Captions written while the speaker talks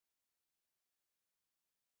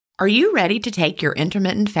Are you ready to take your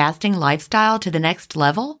intermittent fasting lifestyle to the next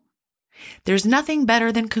level? There's nothing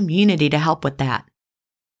better than community to help with that.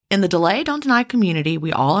 In the Delay Don't Deny community,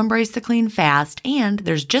 we all embrace the clean fast, and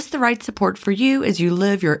there's just the right support for you as you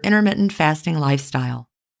live your intermittent fasting lifestyle.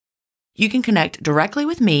 You can connect directly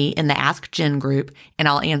with me in the Ask Jen group, and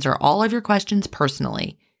I'll answer all of your questions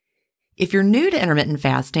personally. If you're new to intermittent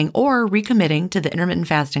fasting or recommitting to the intermittent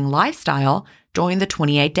fasting lifestyle, join the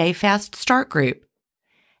 28-Day Fast Start group.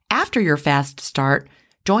 After your fast start,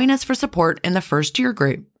 join us for support in the First Year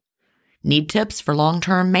group. Need tips for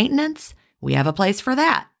long-term maintenance? We have a place for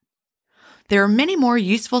that. There are many more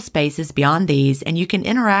useful spaces beyond these, and you can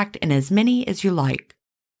interact in as many as you like.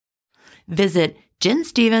 Visit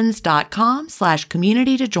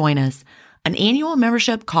jenstevens.com/community to join us. An annual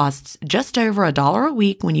membership costs just over $1 a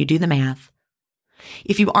week when you do the math.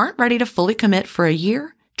 If you aren't ready to fully commit for a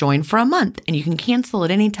year, join for a month and you can cancel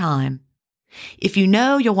at any time. If you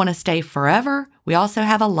know you'll want to stay forever, we also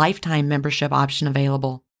have a lifetime membership option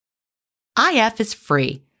available. IF is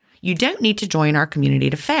free. You don't need to join our community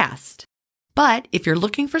to fast. But if you're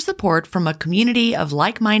looking for support from a community of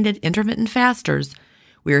like-minded intermittent fasters,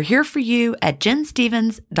 we're here for you at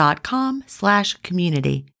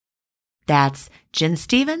jenstevens.com/community. That's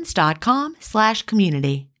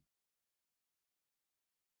jenstevens.com/community.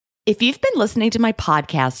 If you've been listening to my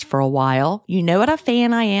podcast for a while, you know what a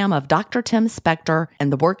fan I am of Dr. Tim Spector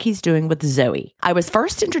and the work he's doing with Zoe. I was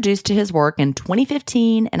first introduced to his work in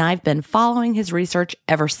 2015, and I've been following his research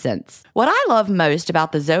ever since. What I love most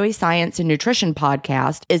about the Zoe Science and Nutrition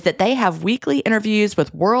podcast is that they have weekly interviews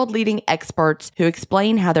with world-leading experts who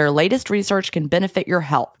explain how their latest research can benefit your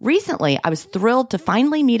health. Recently, I was thrilled to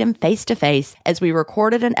finally meet him face-to-face as we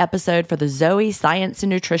recorded an episode for the Zoe Science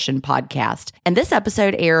and Nutrition podcast, and this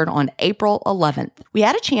episode aired on April 11th. We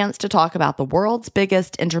had a chance to talk about the world's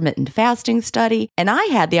biggest intermittent fasting study, and I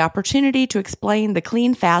had the opportunity to explain the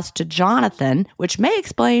clean fast to Jonathan, which may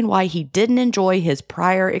explain why he didn't enjoy his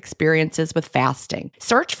prior experiences with fasting.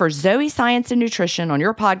 Search for Zoe Science and Nutrition on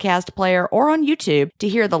your podcast player or on YouTube to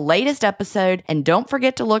hear the latest episode, and don't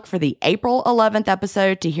forget to look for the April 11th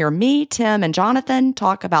episode to hear me, Tim, and Jonathan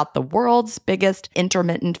talk about the world's biggest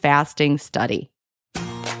intermittent fasting study.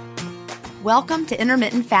 Welcome to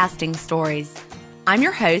Intermittent Fasting Stories. I'm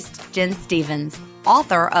your host, Jen Stevens,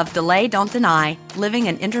 author of Delay Don't Deny, Living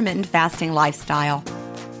an Intermittent Fasting Lifestyle.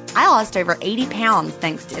 I lost over 80 pounds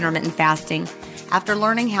thanks to intermittent fasting after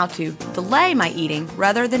learning how to delay my eating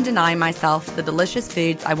rather than deny myself the delicious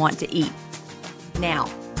foods I want to eat. Now,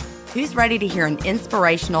 who's ready to hear an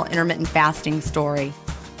inspirational intermittent fasting story?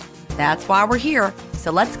 That's why we're here, so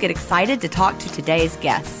let's get excited to talk to today's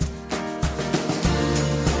guest.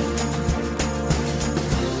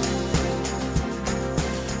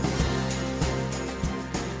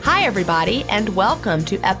 Hi, everybody, and welcome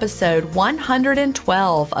to episode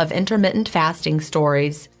 112 of Intermittent Fasting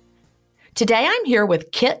Stories. Today, I'm here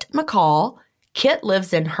with Kit McCall. Kit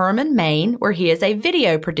lives in Hermon, Maine, where he is a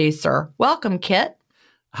video producer. Welcome, Kit.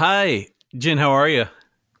 Hi, Jen. How are you?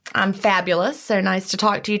 I'm fabulous. So nice to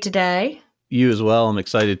talk to you today. You as well. I'm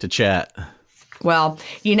excited to chat. Well,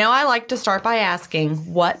 you know, I like to start by asking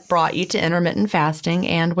what brought you to intermittent fasting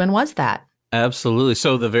and when was that? Absolutely.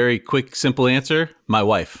 So the very quick, simple answer, my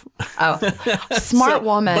wife. Oh, smart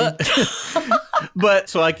woman. But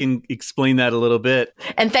so I can explain that a little bit.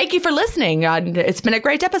 And thank you for listening. It's been a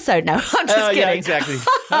great episode. No, I'm just kidding. Yeah, exactly.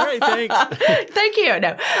 All right, thanks. Thank you.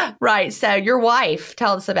 No, right. So your wife,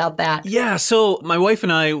 tell us about that. Yeah. So my wife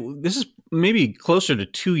and I, this is maybe closer to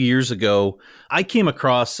 2 years ago, I came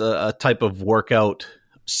across a type of workout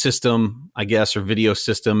system, I guess, or video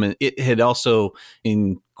system. And it had also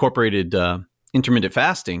incorporated intermittent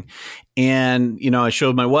fasting. And, you know, I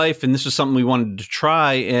showed my wife, and this was something we wanted to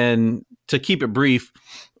try. And to keep it brief,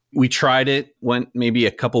 we tried it, went maybe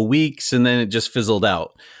a couple weeks, and then it just fizzled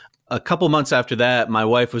out. A couple months after that, my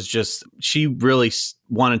wife was she really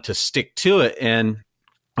wanted to stick to it. And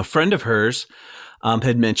a friend of hers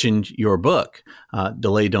had mentioned your book,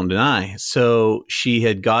 Delay Don't Deny. So she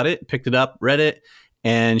had got it, picked it up, read it,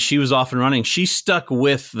 and she was off and running. She stuck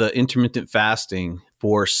with the intermittent fasting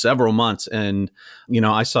for several months. And, you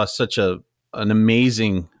know, I saw such an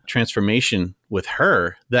amazing transformation with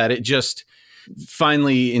her that it just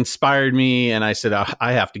finally inspired me. And I said,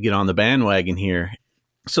 I have to get on the bandwagon here.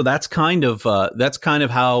 So that's kind of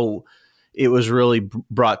how it was really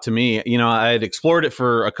brought to me. You know, I had explored it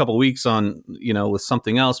for a couple of weeks on, you know, with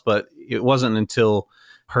something else, but it wasn't until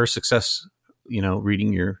her success, you know,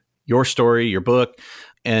 reading your story, your book,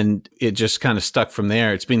 and it just kind of stuck from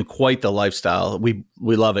there. It's been quite the lifestyle. We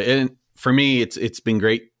love it. And for me, it's been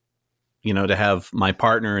great, you know, to have my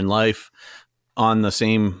partner in life on the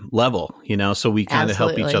same level, so we kind of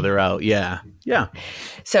help each other out. Yeah. Yeah.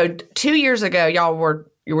 So 2 years ago,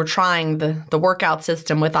 you were trying the workout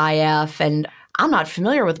system with IF, and I'm not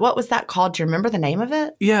familiar with what was that called. Do you remember the name of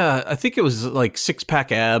it? Yeah, I think it was like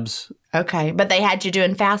 6-pack abs. Okay, but they had you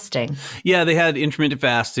doing fasting. Yeah, they had intermittent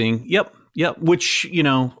fasting. Yep. Which,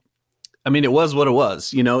 I mean, it was what it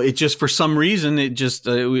was. It just, for some reason, it just,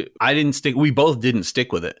 I didn't stick. We both didn't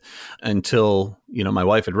stick with it until, my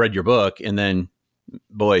wife had read your book. And then,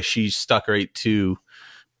 boy, she stuck right to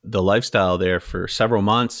the lifestyle there for several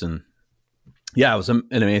months. And yeah, it was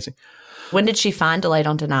amazing. When did she find Delayed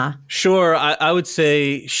Don't Deny? Sure. I would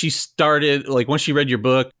say she started, like, once she read your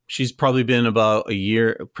book, she's probably been about a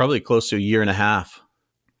year, probably close to a year and a half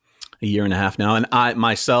now. And I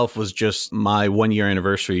myself was just, my 1 year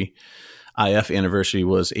anniversary, IF anniversary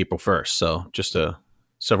was April 1st. So just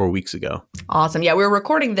several weeks ago. Awesome. Yeah, we're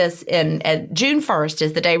recording this in June 1st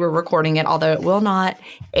is the day we're recording it, although it will not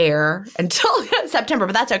air until September,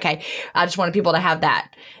 but that's okay. I just wanted people to have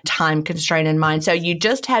that time constraint in mind. So you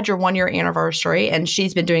just had your 1 year anniversary, and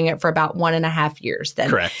she's been doing it for about 1.5 years then.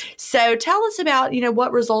 Correct. So tell us about,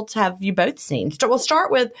 what results have you both seen? So we'll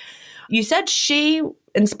start with, you said she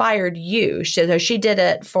inspired you. So she did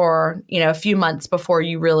it for, a few months before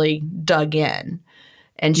you really dug in,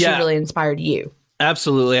 and she really inspired you.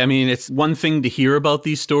 Absolutely. I mean, it's one thing to hear about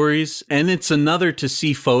these stories, and it's another to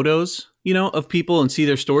see photos, of people and see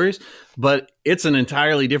their stories. But it's an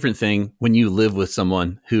entirely different thing when you live with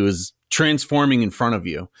someone who is transforming in front of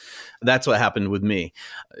you. That's what happened with me.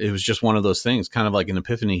 It was just one of those things, kind of like an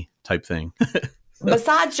epiphany type thing.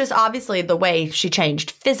 Besides just obviously the way she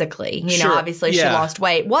changed physically, Sure. Obviously she lost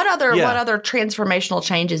weight. What other transformational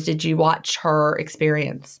changes did you watch her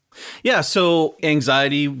experience? Yeah, so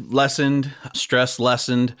anxiety lessened, stress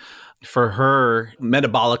lessened. For her,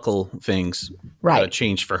 metabolical things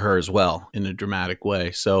changed for her as well in a dramatic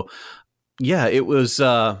way. So yeah, it was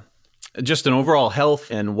just an overall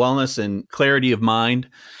health and wellness and clarity of mind.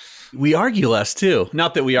 We argue less too.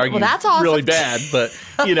 Not that we argue that's awesome. Really bad, but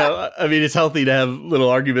I mean, it's healthy to have little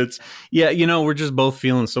arguments. Yeah, we're just both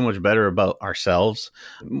feeling so much better about ourselves.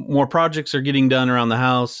 More projects are getting done around the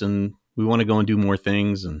house, and we want to go and do more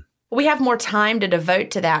things. And we have more time to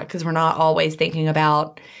devote to that because we're not always thinking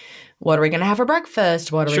about what are we going to have for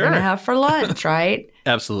breakfast? What are we going to have for lunch, right?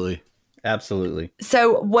 Absolutely. Absolutely.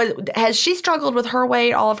 So has she struggled with her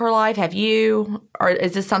weight all of her life? Have you? Or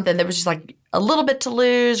is this something that was just like a little bit to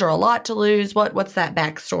lose or a lot to lose? What's that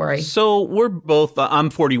backstory? So we're both, I'm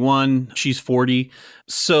 41, she's 40.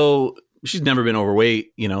 So she's never been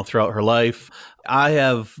overweight, throughout her life. I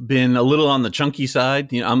have been a little on the chunky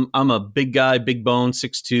side. I'm a big guy, big bone,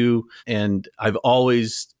 6'2", and I've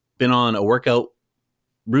always been on a workout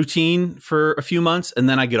routine for a few months, and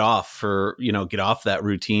then I get off that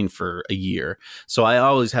routine for a year. So I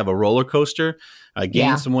always have a roller coaster. I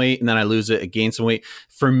gain some weight and then I lose it. I gain some weight.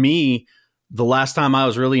 For me, the last time I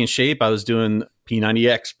was really in shape, I was doing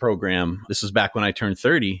P90X program. This was back when I turned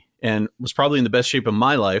 30 and was probably in the best shape of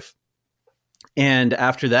my life. And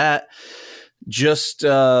after that, just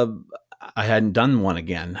I hadn't done one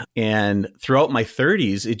again. And throughout my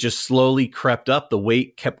 30s, it just slowly crept up. The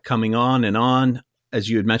weight kept coming on and on. As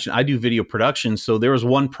you had mentioned, I do video production. So there was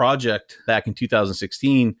one project back in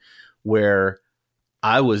 2016 where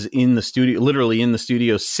I was in the studio, literally in the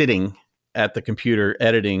studio, sitting at the computer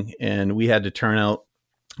editing, and we had to turn out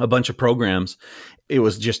a bunch of programs. It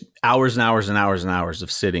was just hours and hours and hours and hours of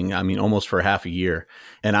sitting. I mean, almost for half a year.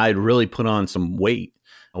 And I had really put on some weight.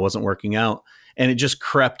 I wasn't working out, and it just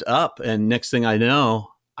crept up. And next thing I know,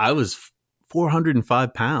 I was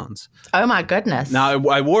 405 pounds. Oh my goodness. Now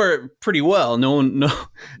I wore it pretty well. No one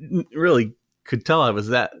really could tell I was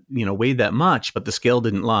that, weighed that much, but the scale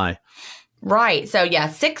didn't lie. Right. So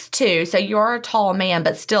 6'2". So you're a tall man,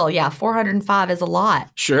 but still, 405 is a lot.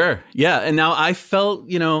 Sure. Yeah. And now I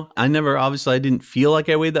felt, I didn't feel like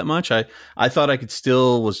I weighed that much. I thought I could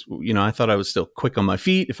still I thought I was still quick on my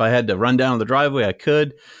feet. If I had to run down the driveway, I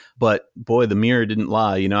could, but boy, the mirror didn't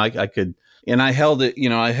lie. I could. And I held it,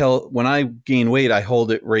 when I gain weight, I hold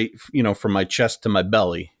it right, from my chest to my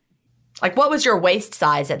belly. Like, what was your waist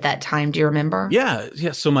size at that time? Do you remember? Yeah.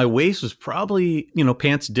 So my waist was probably,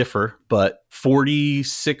 pants differ, but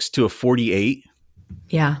 46 to a 48.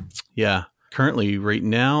 Yeah. Yeah. Currently, right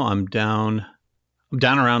now, I'm down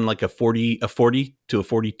around like a 40 to a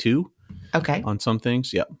 42. Okay. On some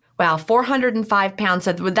things. Yep. Wow. 405 pounds.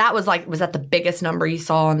 So was that the biggest number you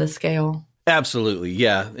saw on the scale? Absolutely.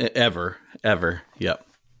 Yeah. Ever. Yep.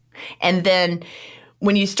 And then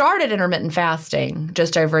when you started intermittent fasting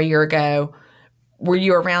just over a year ago, were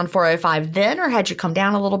you around 405 then, or had you come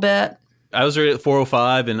down a little bit? I was at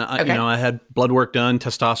 405 and Okay. I had blood work done,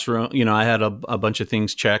 testosterone, I had a bunch of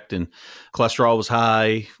things checked and cholesterol was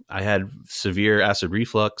high. I had severe acid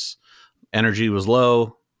reflux. Energy was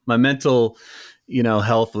low. My mental,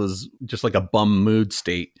 health was just like a bum mood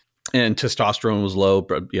state, and testosterone was low.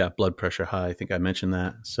 But yeah, blood pressure high. I think I mentioned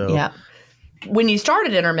that. So yeah. When you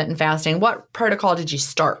started intermittent fasting, what protocol did you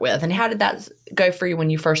start with, and how did that go for you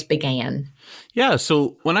when you first began? Yeah.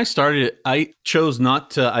 So when I started, I chose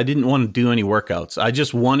I didn't want to do any workouts. I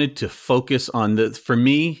just wanted to focus on for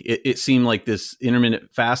me, it seemed like this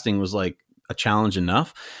intermittent fasting was like a challenge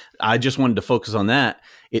enough. I just wanted to focus on that.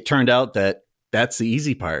 It turned out that that's the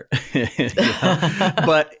easy part.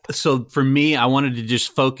 But so for me, I wanted to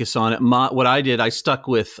just focus on it. What I did, I stuck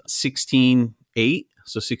with 16-8.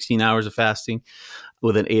 So 16 hours of fasting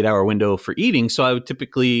with an 8-hour window for eating. So I would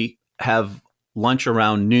typically have lunch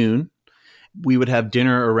around noon. We would have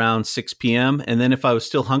dinner around 6 p.m. And then if I was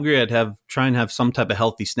still hungry, I'd try and have some type of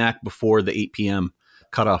healthy snack before the 8 p.m.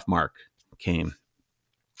 cutoff mark came.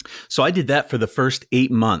 So I did that for the first 8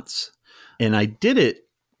 months. And I did it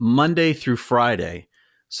Monday through Friday.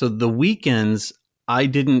 So the weekends, I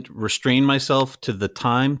didn't restrain myself to the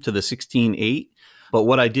time, to the 16-8. But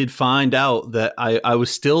what I did find out that I was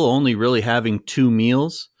still only really having 2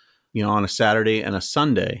 meals, on a Saturday and a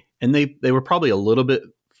Sunday. And they were probably a little bit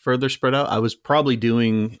further spread out. I was probably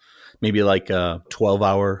doing maybe like a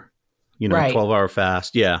 12-hour, Right. 12-hour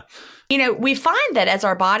fast. Yeah. We find that as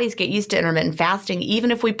our bodies get used to intermittent fasting,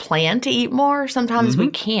 even if we plan to eat more, sometimes we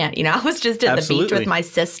can't. I was just at the beach with my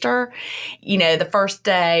sister. The first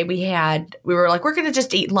day we were like, we're going to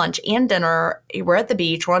just eat lunch and dinner. We're at the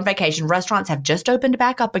beach. We're on vacation. Restaurants have just opened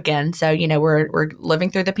back up again. So, we're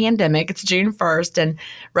living through the pandemic. It's June 1st and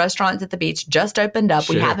restaurants at the beach just opened up.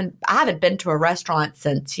 Sure. I haven't been to a restaurant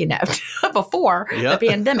since, before the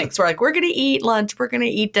pandemic. So we're like, we're going to eat lunch. We're going to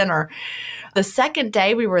eat dinner. The second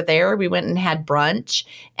day we were there, we went and had brunch,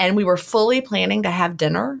 and we were fully planning to have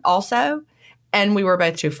dinner also, and we were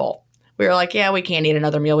both too full. We were like, yeah, we can't eat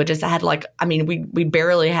another meal. We just had we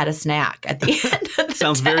barely had a snack at the end of the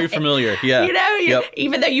Sounds day. very familiar. Yeah.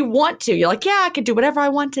 Even though you want to, you're like, yeah, I could do whatever I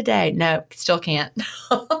want today. No, still can't.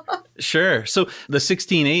 Sure. So the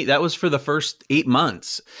 16-8, that was for the first 8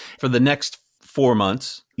 months. For the next 4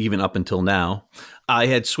 months, even up until now, I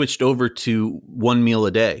had switched over to 1 meal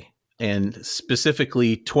a day. And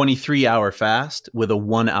specifically 23-hour fast with a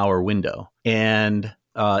 1-hour window. And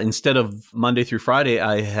instead of Monday through Friday,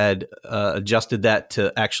 I had adjusted that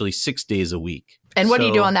to actually 6 days a week. And what do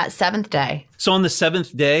you do on that 7th day? So on the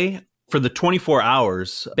 7th day, for the 24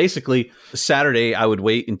 hours, basically Saturday, I would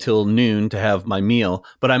wait until noon to have my meal,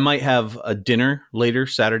 but I might have a dinner later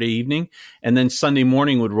Saturday evening. And then Sunday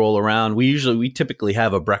morning would roll around. We typically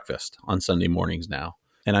have a breakfast on Sunday mornings now.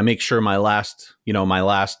 And I make sure my last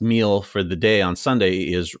meal for the day on Sunday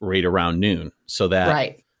is right around noon, so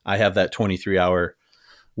that I have that 23-hour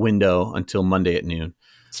window until Monday at noon.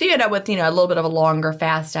 So you end up with, a little bit of a longer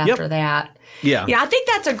fast after that. Yeah. I think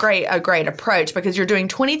that's a great approach, because you're doing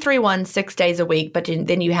 23-1 6 days a week, but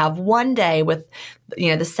then you have one day with,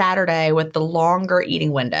 the Saturday with the longer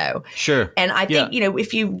eating window. Sure. And I think,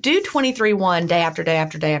 if you do 23-1 day after day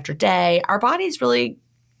after day after day, our bodies really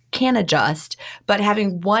can adjust, but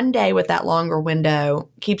having one day with that longer window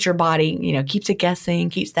keeps your body, keeps it guessing,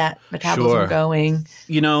 keeps that metabolism going.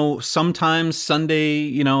 Sometimes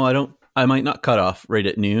Sunday, I might not cut off right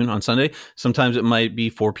at noon on Sunday. Sometimes it might be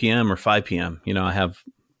 4 p.m. or 5 p.m.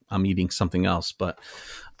 I'm eating something else. But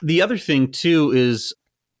the other thing too is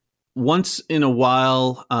once in a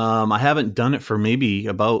while, I haven't done it for maybe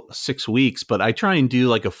about 6 weeks, but I try and do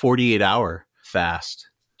like a 48-hour fast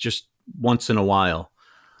just once in a while.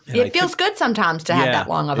 And it feels good sometimes to have that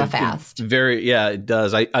long of a fast. It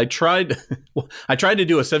does. I tried to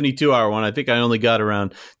do a 72-hour one. I think I only got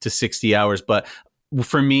around to 60 hours. But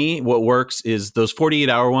for me, what works is those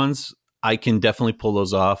 48-hour ones. I can definitely pull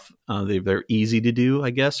those off. They're easy to do, I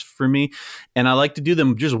guess, for me. And I like to do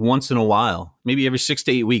them just once in a while. Maybe every 6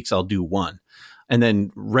 to 8 weeks, I'll do one. And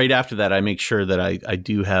then right after that, I make sure that I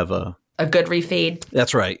do have a good refeed.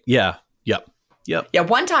 That's right. Yeah. Yep. Yeah,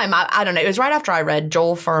 one time, I don't know, it was right after I read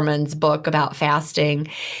Joel Fuhrman's book about fasting,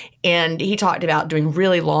 and he talked about doing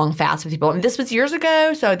really long fasts with people. And this was years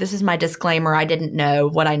ago, so this is my disclaimer. I didn't know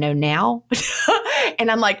what I know now. And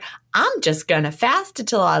I'm like, I'm just going to fast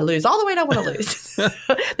until I lose all the weight I want to lose.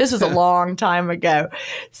 This was a long time ago.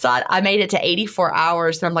 So I made it to 84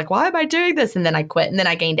 hours, and I'm like, why am I doing this? And then I quit, and then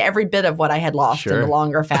I gained every bit of what I had lost in the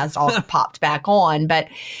longer fast, all popped back on. But,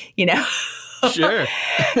 Sure.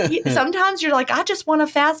 Sometimes you're like, I just want to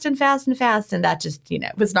fast and fast and fast. And that just,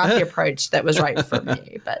 was not the approach that was right for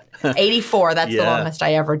me. But 84, that's the longest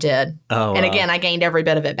I ever did. Oh, and again, I gained every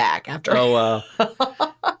bit of it back after. Oh, wow.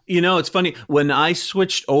 It's funny. When I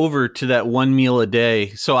switched over to that one meal a day,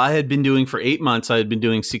 so I had been doing for 8 months, I had been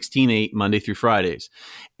doing 16-8 Monday through Fridays.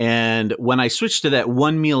 And when I switched to that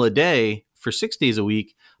one meal a day for 6 days a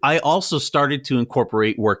week, I also started to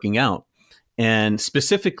incorporate working out, and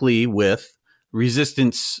specifically with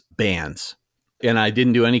resistance bands. And I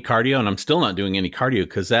didn't do any cardio, and I'm still not doing any cardio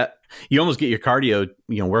because that you almost get your cardio,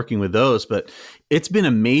 working with those. But it's been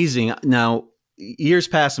amazing. Now, years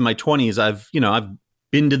past in my 20s, I've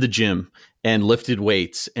been to the gym and lifted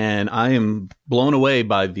weights, and I am blown away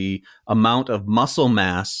by the amount of muscle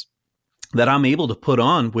mass that I'm able to put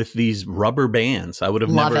on with these rubber bands. I would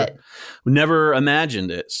have never imagined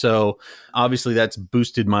it. So obviously that's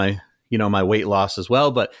boosted my my weight loss as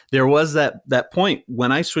well. But there was that point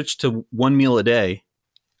when I switched to one meal a day,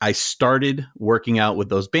 I started working out with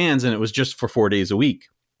those bands, and it was just for 4 days a week.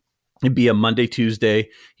 It'd be a Monday, Tuesday,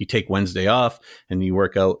 you take Wednesday off, and you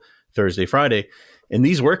work out Thursday, Friday. And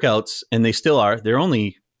these workouts, and they still are, they're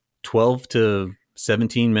only 12 to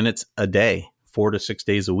 17 minutes a day, 4 to 6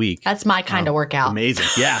 days a week. That's my kind of workout. Amazing.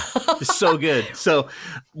 Yeah. It's so good. So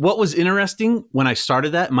what was interesting when I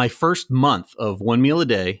started that, my first month of one meal a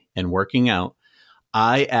day and working out,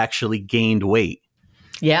 I actually gained weight.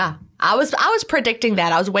 Yeah. I was predicting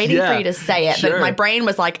that. I was waiting for you to say it, but my brain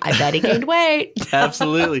was like, I bet he gained weight.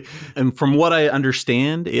 Absolutely. And from what I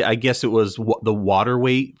understand, I guess it was the water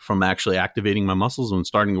weight from actually activating my muscles and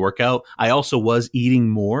starting to work out. I also was eating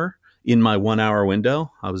more in my 1 hour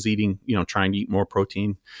window. I was eating, trying to eat more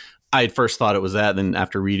protein. I had first thought it was that. Then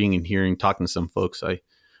after reading and talking to some folks, I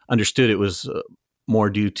understood it was more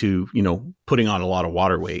due to, putting on a lot of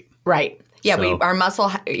water weight. Right. Yeah. So, our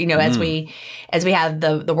muscle, as we have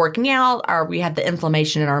the working out, or we have the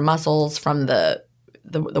inflammation in our muscles from the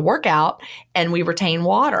workout, and we retain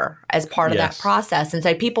water as part of that process. And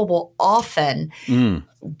so people will often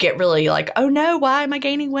get really like, oh no, why am I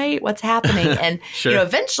gaining weight? What's happening? And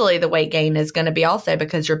eventually the weight gain is going to be also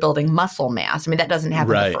because you're building muscle mass. I mean, that doesn't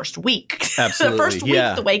happen the first week. Absolutely. The first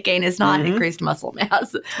week, the weight gain is not increased muscle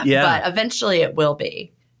mass. Yeah. But eventually it will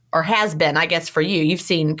be. Or has been, I guess, for you. You've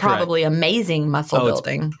seen probably amazing muscle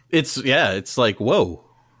building. It's like, whoa.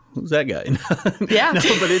 Who's that guy? Yeah.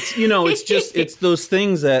 No, but it's, it's just, it's those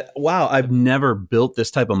things that, wow, I've never built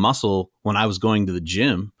this type of muscle when I was going to the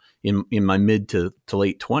gym in my mid to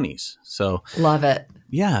late 20s. So love it.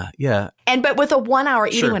 Yeah. Yeah. But with a 1 hour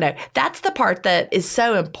eating window, that's the part that is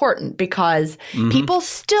so important because people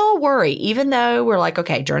still worry, even though we're like,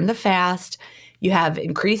 okay, during the fast, you have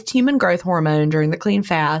increased human growth hormone during the clean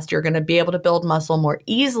fast. You're going to be able to build muscle more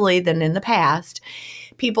easily than in the past.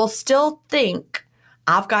 People still think,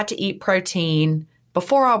 I've got to eat protein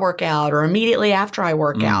before I work out or immediately after I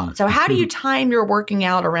work out. So how do you time your working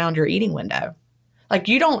out around your eating window? Like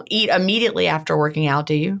you don't eat immediately after working out,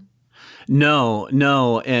 do you?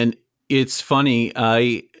 No. And it's funny.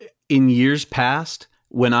 In years past,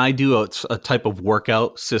 when I do a type of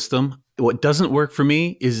workout system, what doesn't work for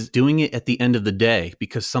me is doing it at the end of the day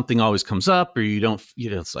because something always comes up or you don't,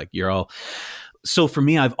 it's like you're all. So for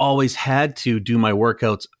me, I've always had to do my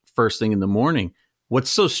workouts first thing in the morning.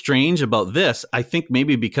 What's so strange about this, I think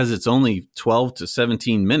maybe because it's only 12 to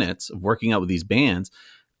 17 minutes of working out with these bands.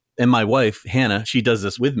 And my wife, Hannah, she does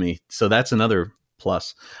this with me. So that's another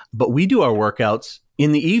plus. But we do our workouts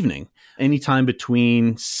in the evening, anytime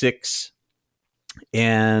between 6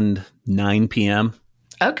 and 9 p.m.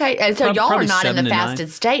 Okay. And so y'all are not in the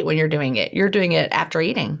fasted state when you're doing it. You're doing it after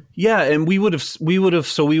eating. Yeah. And we would have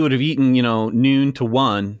eaten, noon to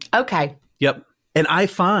 1. Okay. Yep. And I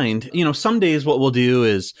find, some days what we'll do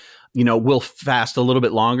is, we'll fast a little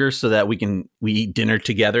bit longer so that we eat dinner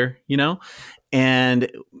together,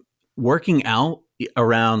 and working out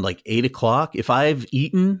around like 8 o'clock. If I've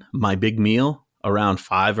eaten my big meal around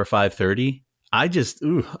 5 or 5:30, I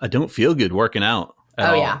don't feel good working out.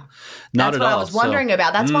 Oh, yeah. That's what I was wondering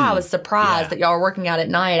about. That's why I was surprised that y'all are working out at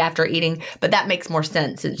night after eating. But that makes more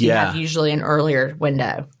sense since you have usually an earlier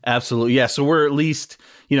window. Absolutely. Yeah. So we're at least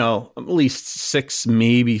 6,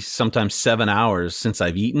 maybe sometimes 7 hours since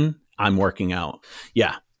I've eaten, I'm working out.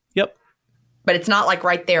 Yeah. Yep. But it's not like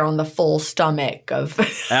right there on the full stomach of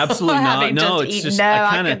absolutely not. No, it's just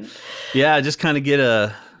I just kind of get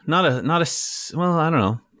I don't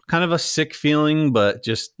know, kind of a sick feeling, but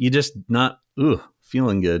you're just not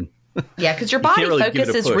feeling good. Yeah, because your body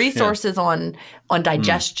focuses resources on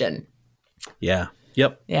digestion. Yeah.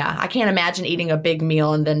 Yep. Yeah. I can't imagine eating a big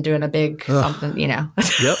meal and then doing a big something, Yep.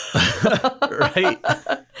 Right.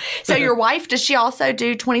 So your wife, does she also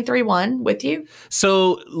do 23-1 with you?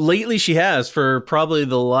 So lately she has for probably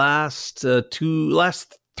the last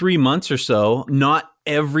 3 months or so. Not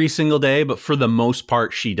every single day, but for the most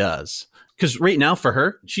part she does. Because right now for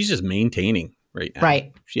her, she's just maintaining right now.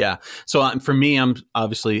 Right. Yeah. So for me, I'm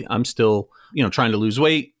still, trying to lose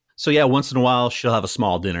weight. So yeah, once in a while she'll have a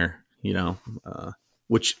small dinner,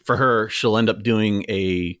 which for her, she'll end up doing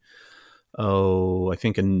I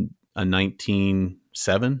think a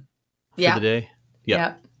 19.7 for the day.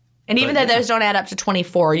 Yeah. And even though those don't add up to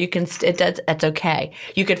 24, it's okay.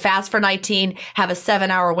 You could fast for 19, have a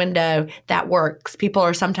 7-hour window. That works. People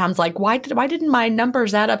are sometimes like, why didn't my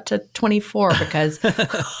numbers add up to 24? Because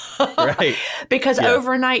right. Because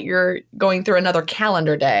overnight you're going through another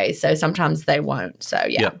calendar day. So sometimes they won't. So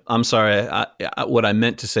yeah. I'm sorry. What I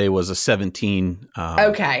meant to say was a 17.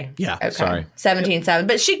 Okay. Yeah. Okay. Sorry. 17.7.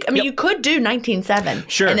 But you could do 19.7.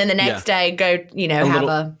 Sure. And then the next day go,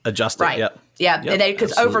 adjust it. Right. Yep. Yeah,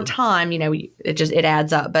 because over time, it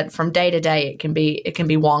adds up. But from day to day, it can be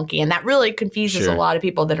wonky, and that really confuses a lot of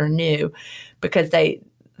people that are new because they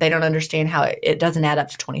don't understand how it doesn't add up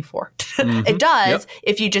to 24. Mm-hmm. It does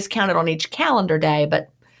if you just count it on each calendar day,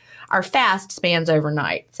 but our fast spans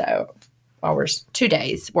overnight, so hours, 2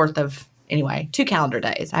 days worth of 2 calendar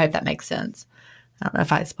days. I hope that makes sense. I don't know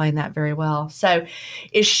if I explained that very well. So,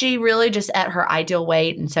 is she really just at her ideal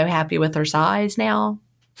weight and so happy with her size now?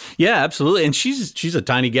 Yeah, absolutely. And she's a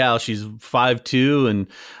tiny gal. She's 5'2", and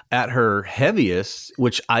at her heaviest,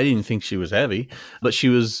 which I didn't think she was heavy, but she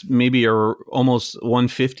was maybe almost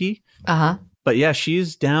 150. Uh-huh. But yeah,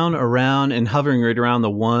 she's down around and hovering right around the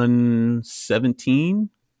 117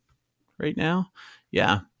 right now.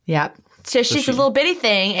 Yeah. Yeah. So she's a little bitty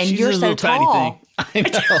thing, and you're so tall.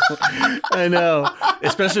 I know.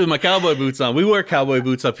 Especially with my cowboy boots on. We wear cowboy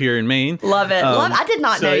boots up here in Maine. Love it. I did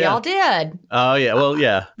not know y'all did. Oh, yeah. Well,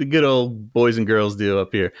 yeah. The good old boys and girls do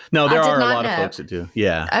up here. No, there are a lot of folks that do.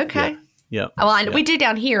 Yeah. Okay. Yeah. Well, we do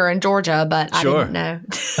down here in Georgia, but I didn't know.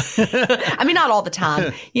 I mean, not all the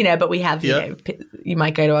time, but we have, you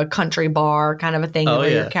might go to a country bar kind of a thing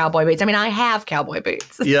with your cowboy boots. I mean, I have cowboy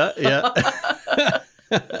boots. Yeah.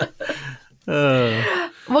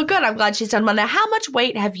 Well, good. I'm glad she's done well. Now, how much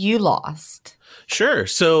weight have you lost? Sure.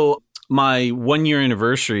 So my 1-year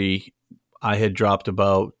anniversary, I had dropped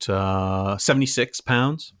about 76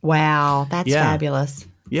 pounds. Wow. That's fabulous.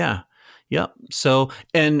 Yeah. Yep. So,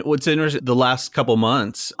 and what's interesting, the last couple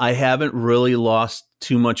months, I haven't really lost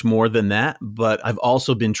too much more than that, but I've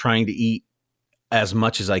also been trying to eat as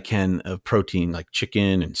much as I can of protein, like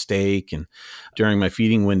chicken and steak, and during my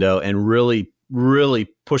feeding window, and really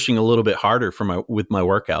pushing a little bit harder with my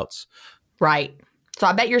workouts. Right. So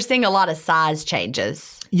I bet you're seeing a lot of size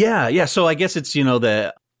changes. Yeah. So I guess it's,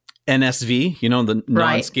 the NSV, the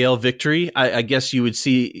non-scale victory. I guess you would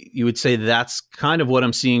say that's kind of what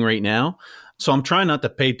I'm seeing right now. So I'm trying not to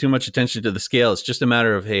pay too much attention to the scale. It's just a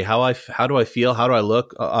matter of, hey, how do I feel? How do I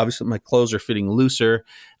look? Obviously my clothes are fitting looser.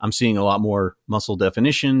 I'm seeing a lot more muscle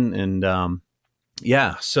definition. And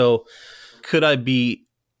so could I be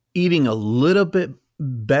eating a little bit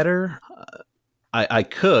better? I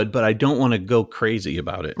could, but I don't want to go crazy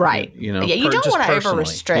about it. Right. You don't want to over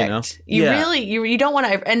restrict. You don't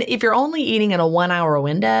want to. And if you're only eating in a 1 hour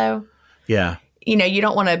window. Yeah. You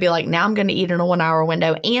don't want to be like, now I'm going to eat in a 1 hour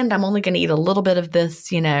window and I'm only going to eat a little bit of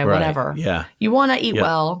this, whatever. Yeah. You want to eat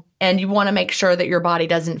well, and you want to make sure that your body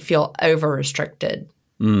doesn't feel over restricted.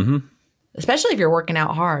 Mm-hmm. Especially if you're working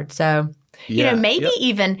out hard. So, maybe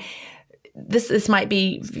even this might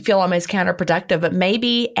feel almost counterproductive, but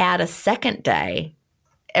maybe add a second day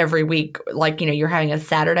every week. Like, you're having a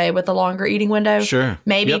Saturday with a longer eating window. Sure.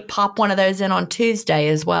 Maybe pop one of those in on Tuesday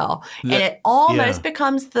as well. And it almost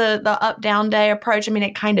becomes the up, down day approach. I mean,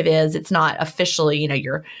 it kind of is. It's not officially,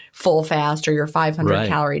 your full fast or your 500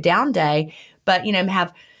 calorie down day, but,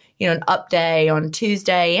 have, an up day on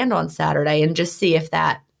Tuesday and on Saturday, and just see if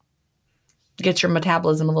that gets your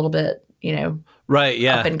metabolism a little bit, right.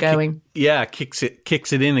 Yeah. up and going. Kicks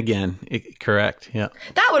it in again. Correct. Yeah.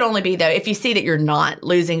 That would only be, though, if you see that you're not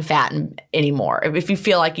losing fat anymore, if you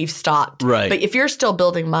feel like you've stopped. Right. But if you're still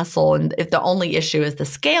building muscle, and if the only issue is the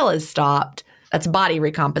scale is stopped, that's body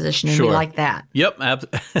recomposition, and we like that. Yep.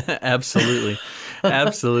 Absolutely.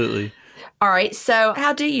 Absolutely. All right. So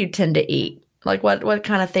how do you tend to eat? Like what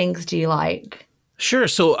kind of things do you like? Sure.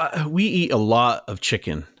 So we eat a lot of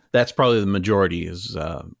chicken. That's probably the majority, is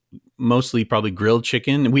mostly probably grilled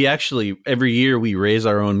chicken. We actually, every year we raise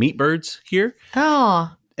our own meat birds here.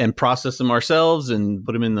 Oh. And process them ourselves and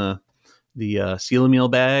put them in the seal meal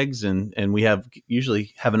bags, and we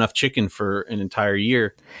usually have enough chicken for an entire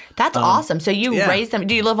year. That's awesome. So you raise them.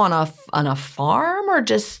 Do you live on a farm or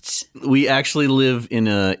just? We actually live in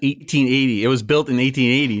a 1880. It was built in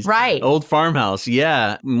 1880s. Right. Old farmhouse.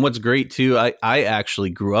 Yeah. And what's great too, I actually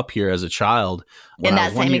grew up here as a child. In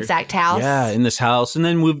that same exact house? Yeah, in this house. And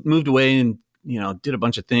then moved away and, did a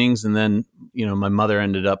bunch of things. And then, my mother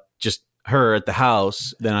ended up just her at the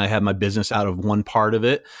house. Then I had my business out of one part of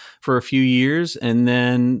it for a few years. And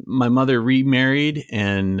then my mother remarried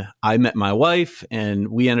and I met my wife and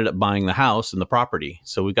we ended up buying the house and the property.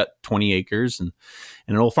 So we got 20 acres and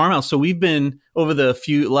an old farmhouse. So we've been over the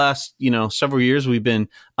last, several years, we've been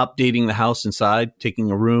updating the house inside,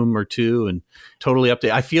 taking a room or two and totally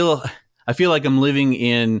update. I feel like I'm living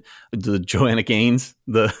in the Joanna Gaines,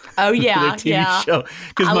 the TV show.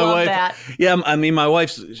 Because my wife, my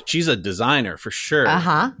wife's, she's a designer for sure.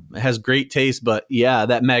 Has great taste, but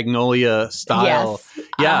that Magnolia style. Yes.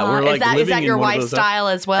 Yeah, we're like living in one of those. Is that your wife's style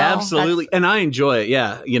as well? Absolutely, and I enjoy it.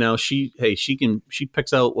 Yeah, she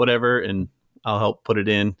picks out whatever and I'll help put it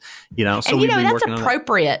in, So we've been that's working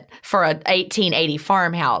appropriate for an 1880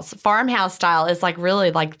 farmhouse. Farmhouse style is like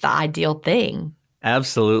really like the ideal thing.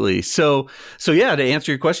 Absolutely. So yeah, to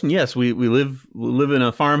answer your question, yes, we live in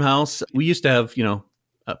a farmhouse. We used to have,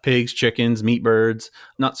 pigs, chickens, meat birds,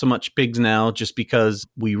 not so much pigs now, just because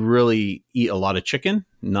we really eat a lot of chicken,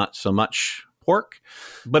 not so much pork,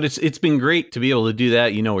 but it's been great to be able to do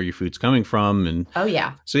that. You know where your food's coming from. And oh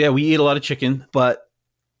yeah. So yeah, we eat a lot of chicken, but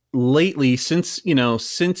lately since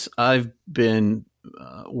I've been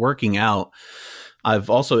working out,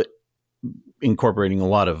 I've also incorporating a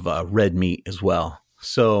lot of red meat as well.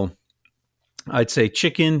 So I'd say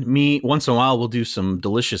chicken, meat. Once in a while, we'll do some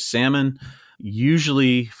delicious salmon.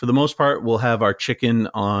 Usually, for the most part, we'll have our chicken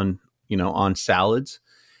on salads.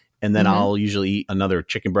 And then I'll usually eat another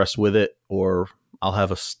chicken breast with it, or I'll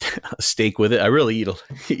have a steak with it. I really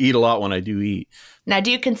eat a lot when I do eat. Now,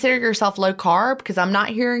 do you consider yourself low carb? Because I'm not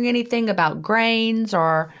hearing anything about grains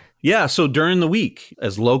or... Yeah, so during the week,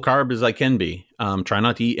 as low carb as I can be, try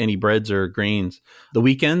not to eat any breads or grains. The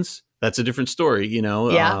weekends, that's a different story,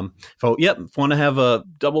 Yeah. If I want to have a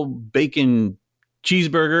double bacon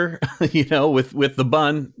cheeseburger, with the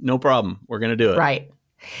bun, no problem. We're going to do it. Right.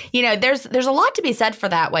 There's a lot to be said for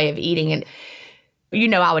that way of eating. And,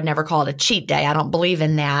 I would never call it a cheat day. I don't believe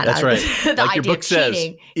in that. That's right. The like idea your book of says.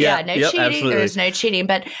 cheating. Yeah, no cheating. Absolutely. There's no cheating.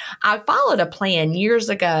 But I followed a plan years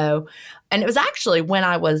ago. And it was actually when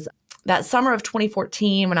I was that summer of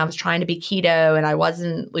 2014 when I was trying to be keto and I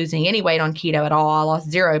wasn't losing any weight on keto at all. I lost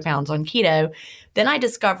 0 pounds on keto. Then I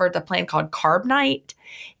discovered a plan called Carb Night.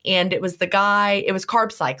 And it was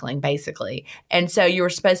carb cycling basically. And so you were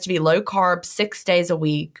supposed to be low carb 6 days a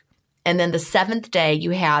week. And then the 7th day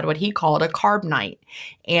you had what he called a carb night.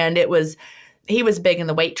 And he was big in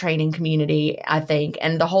the weight training community, I think.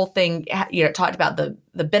 And the whole thing, talked about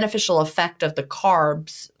the beneficial effect of the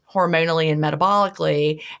carbs hormonally and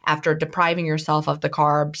metabolically after depriving yourself of the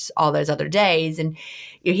carbs all those other days. And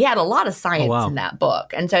he had a lot of science in that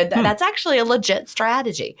book. And so that's actually a legit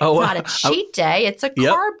strategy. It's not a cheat day. It's a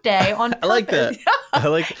carb day on purpose. I like that. I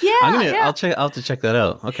like I'll have to check that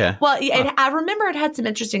out. Okay. Well, I remember it had some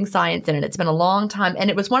interesting science in it. It's been a long time. And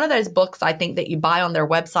it was one of those books, I think, that you buy on their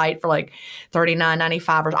website for like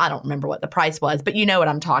 $39.95 or I don't remember what the price was, but you know what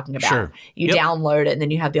I'm talking about. Sure. You download it and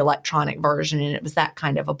then you have the electronic version and it was that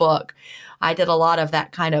kind of a book. I did a lot of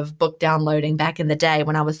that kind of book downloading back in the day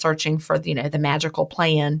when I was searching for, the magical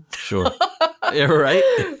plan. Sure. Yeah, right.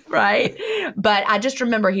 Right. But I just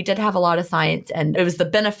remember he did have a lot of science and it was the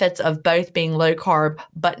benefits of both being low carb,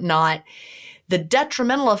 but not the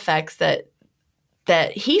detrimental effects that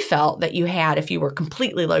he felt that you had if you were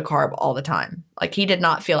completely low carb all the time. Like he did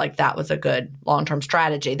not feel like that was a good long-term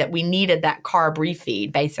strategy, that we needed that carb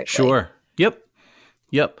refeed basically. Sure.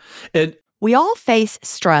 Yep. And we all face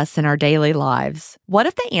stress in our daily lives. What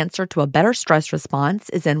if the answer to a better stress response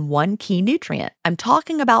is in one key nutrient? I'm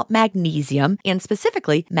talking about magnesium, and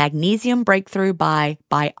specifically Magnesium Breakthrough by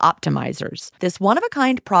Bioptimizers. This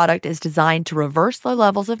one-of-a-kind product is designed to reverse low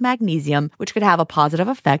levels of magnesium, which could have a positive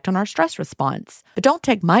effect on our stress response. But don't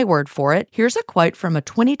take my word for it. Here's a quote from a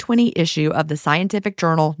 2020 issue of the scientific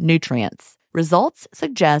journal Nutrients. Results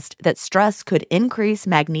suggest that stress could increase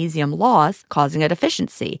magnesium loss, causing a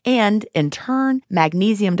deficiency. And, in turn,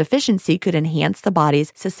 magnesium deficiency could enhance the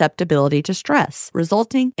body's susceptibility to stress,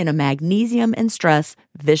 resulting in a magnesium and stress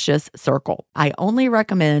vicious circle. I only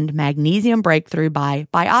recommend Magnesium Breakthrough by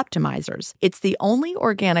Bioptimizers. It's the only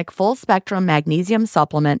organic full-spectrum magnesium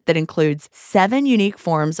supplement that includes 7 unique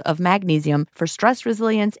forms of magnesium for stress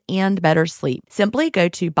resilience and better sleep. Simply go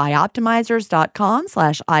to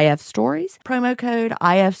bioptimizers.com/ifstories, promo code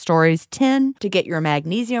ifstories10 to get your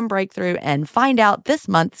Magnesium Breakthrough and find out this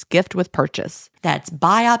month's gift with purchase. That's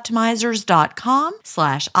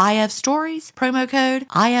bioptimizers.com/ifstories, promo code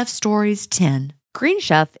ifstories10. Green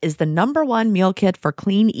Chef is the #1 meal kit for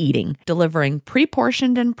clean eating, delivering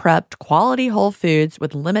pre-portioned and prepped quality whole foods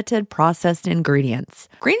with limited processed ingredients.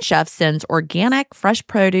 Green Chef sends organic, fresh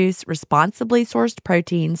produce, responsibly sourced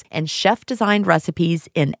proteins, and chef-designed recipes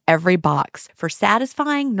in every box for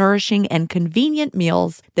satisfying, nourishing, and convenient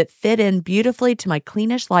meals that fit in beautifully to my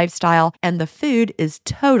cleanish lifestyle, and the food is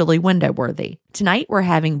totally window-worthy. Tonight, we're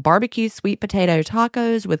having barbecue sweet potato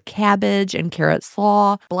tacos with cabbage and carrot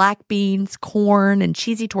slaw, black beans, corn, and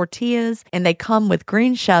cheesy tortillas, and they come with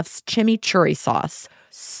Green Chef's chimichurri sauce.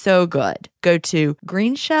 So good. Go to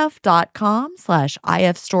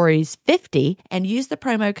greenchef.com/ifstories50 and use the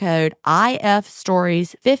promo code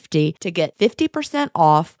ifstories50 to get 50%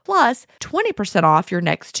 off plus 20% off your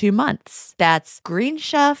next 2 months. That's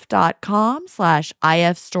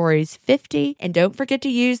greenchef.com/ifstories50. And don't forget to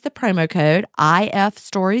use the promo code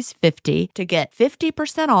ifstories50 to get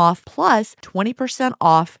 50% off plus 20%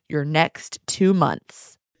 off your next 2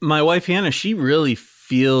 months. My wife, Hannah, she really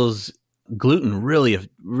feels gluten really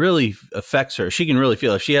affects her. She can really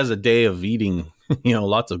feel it. If she has a day of eating,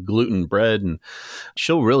 lots of gluten bread, and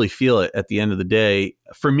she'll really feel it at the end of the day.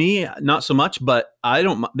 For me, not so much, but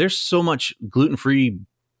there's so much gluten-free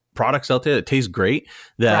products out there that taste great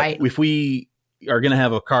that if we are going to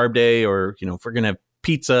have a carb day, or, if we're going to have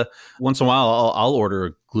pizza once in a while, I'll order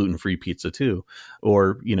a gluten-free pizza too.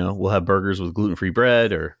 Or, we'll have burgers with gluten-free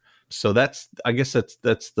bread, so I guess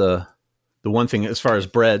that's the one thing as far as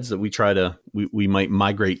breads that we might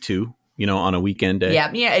migrate to, on a weekend day. Yeah.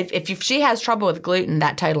 If she has trouble with gluten,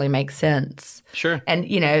 that totally makes sense. Sure. And,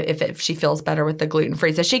 if she feels better with the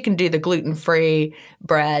gluten-free, so she can do the gluten-free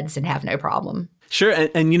breads and have no problem. Sure.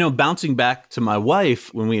 And bouncing back to my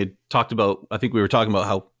wife, when we had talked about, I think we were talking about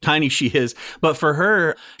how tiny she is, but for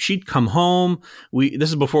her, she'd come home. This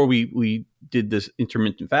is before we did this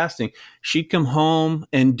intermittent fasting. She'd come home,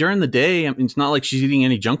 and during the day, it's not like she's eating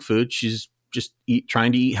any junk food. She's just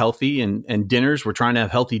trying to eat healthy, and dinners, we're trying to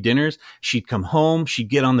have healthy dinners. She'd come home, she'd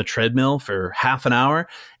get on the treadmill for half an hour.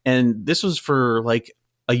 And this was for like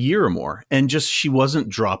a year or more, and she wasn't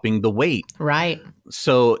dropping the weight. Right.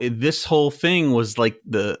 So this whole thing was like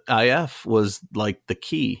the IF was like the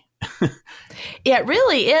key. Yeah, it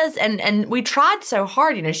really is. And we tried so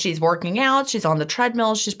hard, she's working out, she's on the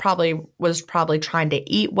treadmill, was probably trying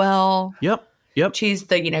to eat well. Yep. Choose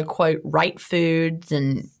the, quote, right foods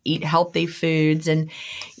and eat healthy foods. And,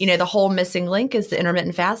 the whole missing link is the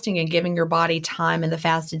intermittent fasting and giving your body time in the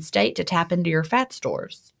fasted state to tap into your fat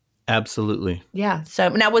stores. Absolutely. Yeah. So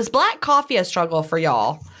now, was black coffee a struggle for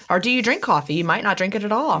y'all? Or do you drink coffee? You might not drink it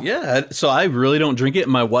at all. Yeah. So I really don't drink it.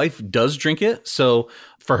 My wife does drink it. So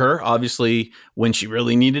for her, obviously, when she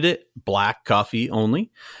really needed it, black coffee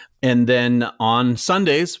only. And then on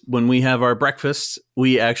Sundays, when we have our breakfasts,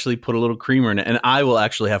 we actually put a little creamer in it. And I will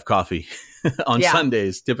actually have coffee on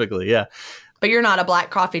Sundays, typically. Yeah. But you're not a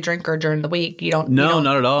black coffee drinker during the week. You don't. No,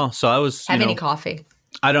 not at all. So I was have any coffee.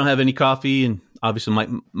 I don't have any coffee, and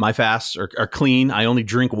obviously my fasts are clean. I only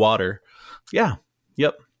drink water. Yeah.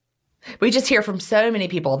 Yep. We just hear from so many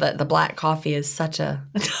people that the black coffee is such a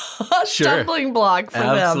stumbling block for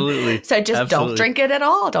them. Absolutely. So just don't drink it at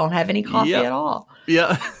all. Don't have any coffee at all.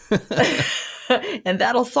 Yeah. And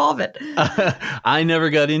that'll solve it. I never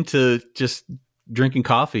got into just drinking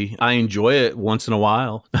coffee. I enjoy it once in a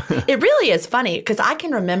while. It really is funny because I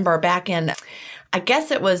can remember back in, I guess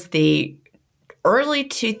it was the early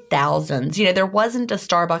 2000s, there wasn't a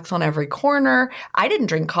Starbucks on every corner. I didn't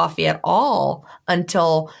drink coffee at all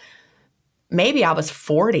until maybe I was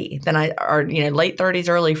 40, late 30s,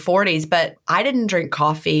 early 40s, but I didn't drink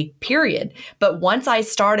coffee, period. But once I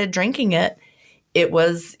started drinking it, it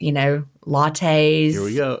was, lattes, here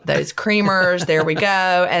we go. Those creamers, there we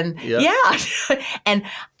go. And yeah. And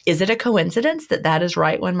is it a coincidence that is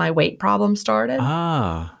right when my weight problem started?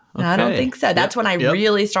 Ah, okay. No, I don't think so. That's when I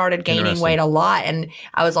really started gaining weight a lot. And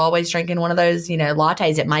I was always drinking one of those,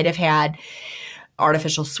 lattes. It might have had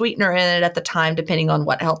artificial sweetener in it at the time, depending on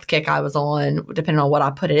what health kick I was on, depending on what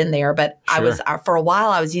I put it in there. But sure. For a while,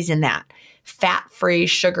 I was using that fat-free,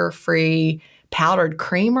 sugar-free powdered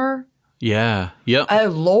creamer. Yeah. Yep. Oh,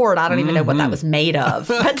 Lord. I don't even know what that was made of.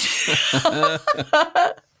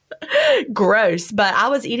 Gross. But I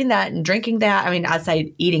was eating that and drinking that. I mean, I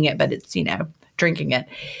say eating it, but it's, drinking it.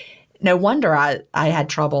 No wonder I had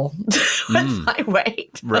trouble with my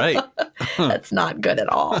weight. Right. That's not good at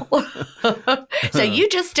all. So you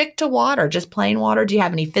just stick to water, just plain water. Do you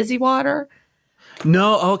have any fizzy water?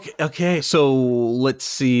 No. Okay. So let's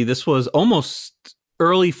see. This was almost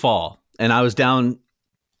early fall, and I was down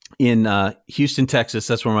in Houston, Texas.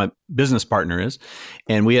 That's where my business partner is.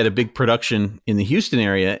 And we had a big production in the Houston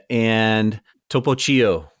area, and Topo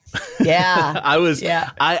Chico. Yeah.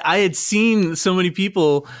 I had seen so many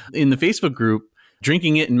people in the Facebook group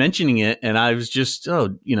drinking it and mentioning it. And I was just,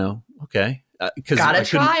 okay. Gotta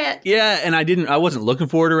try it. Yeah. And I wasn't looking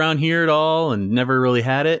for it around here at all and never really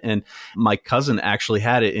had it. And my cousin actually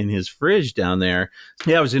had it in his fridge down there.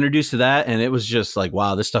 Yeah. I was introduced to that, and it was just like,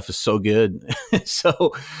 wow, this stuff is so good.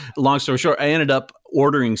 So long story short, I ended up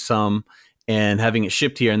ordering some and having it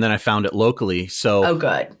shipped here, and then I found it locally. So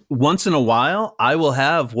good. Once in a while, I will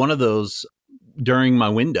have one of those during my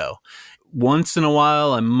window. Once in a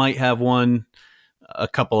while, I might have one a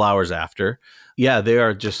couple hours after. Yeah, they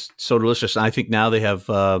are just so delicious. And I think now they have,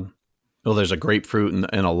 there's a grapefruit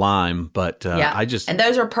and a lime, but and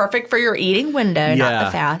those are perfect for your eating window, not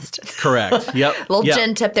the fast. Correct. Yep. Little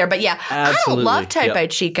gin tip there, but absolutely. I don't love Topo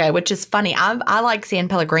Chico, which is funny. I like San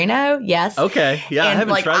Pellegrino. Yes. Okay. Yeah. And I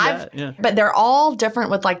haven't tried that. Yeah. But they're all different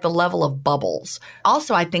with like the level of bubbles.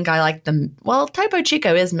 Also, I think I like them. Well, Topo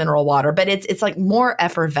Chico is mineral water, but it's like more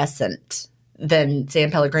effervescent than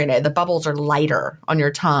San Pellegrino. The bubbles are lighter on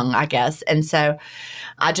your tongue, I guess. And so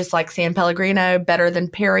I just like San Pellegrino better than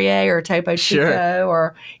Perrier or Topo Chico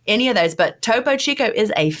or any of those. But Topo Chico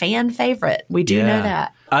is a fan favorite. We do know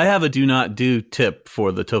that. I have a do not do tip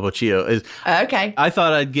for the Topo Chico. Okay. I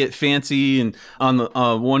thought I'd get fancy, and on the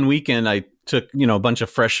one weekend I took a bunch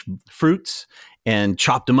of fresh fruits and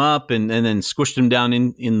chopped them up and then squished them down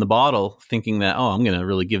in the bottle, thinking that, I'm going to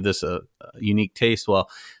really give this a unique taste. Well,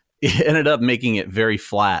 it ended up making it very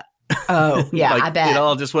flat. Oh, yeah, I bet. It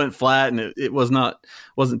all just went flat, and it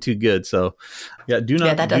wasn't too good. So, Don't do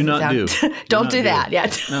that.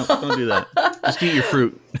 Yeah. No, don't do that. Just eat your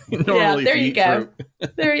fruit. Normally, there you go.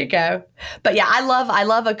 There you go. But yeah, I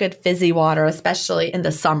love a good fizzy water, especially in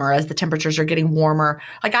the summer as the temperatures are getting warmer.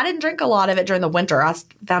 Like I didn't drink a lot of it during the winter. I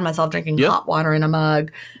found myself drinking hot water in a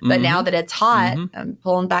mug. But now that it's hot, I'm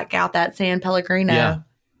pulling back out that San Pellegrino. Yeah,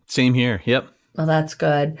 same here. Yep. Well, that's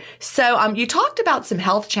good. So you talked about some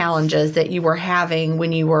health challenges that you were having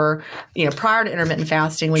when you were, prior to intermittent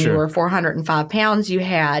fasting, when you were 405 pounds. You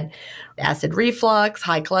had acid reflux,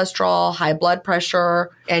 high cholesterol, high blood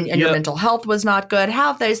pressure, and your mental health was not good.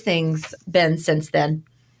 How have those things been since then?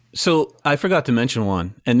 So I forgot to mention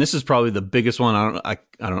one, and this is probably the biggest one. I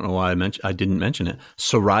don't know why I didn't mention it.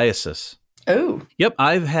 Psoriasis. Oh. Yep.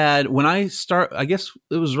 I've had, I guess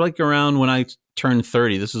it was like around when I turned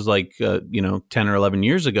 30. This is like, 10 or 11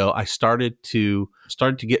 years ago. I started to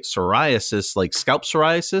get psoriasis, like scalp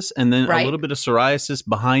psoriasis, and then a little bit of psoriasis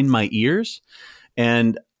behind my ears.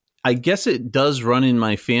 And I guess it does run in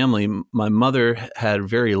my family. My mother had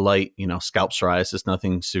very light, scalp psoriasis,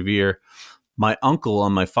 nothing severe. My uncle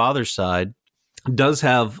on my father's side does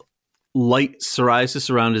have light psoriasis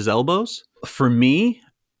around his elbows. For me,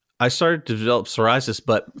 I started to develop psoriasis,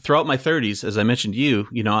 but throughout my 30s, as I mentioned to you,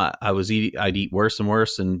 I'd eat worse and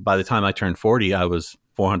worse. And by the time I turned 40, I was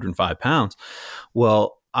 405 pounds.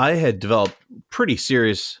 Well, I had developed pretty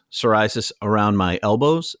serious psoriasis around my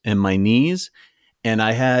elbows and my knees. And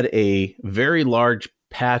I had a very large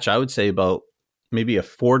patch, I would say about maybe a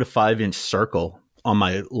 4 to 5 inch circle on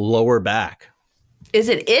my lower back. Is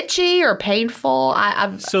it itchy or painful?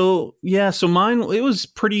 So mine, it was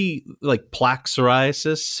pretty like plaque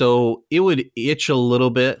psoriasis. So it would itch a little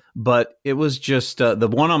bit, but it was just the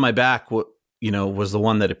one on my back, was the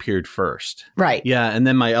one that appeared first. Right. Yeah. And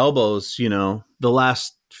then my elbows, the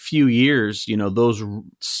last few years, those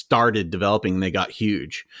started developing and they got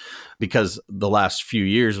huge because the last few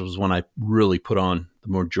years was when I really put on the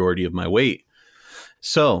majority of my weight.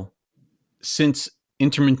 So since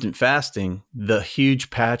intermittent fasting, the huge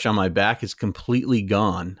patch on my back is completely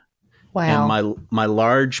gone. Wow. And my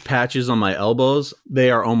large patches on my elbows, they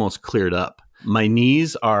are almost cleared up. My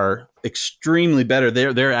knees are extremely better.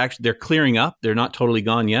 They're clearing up. They're not totally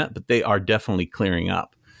gone yet, but they are definitely clearing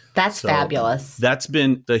up. That's fabulous. That's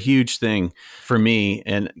been the huge thing for me.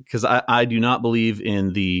 And because I do not believe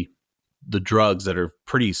in the drugs that are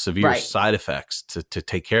pretty severe side effects to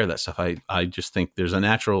take care of that stuff. I just think there's a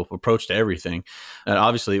natural approach to everything. And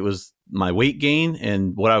obviously it was my weight gain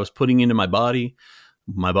and what I was putting into my body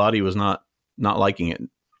was not liking it.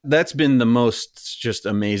 That's been the most just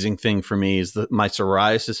amazing thing for me is that my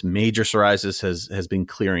psoriasis, major psoriasis has been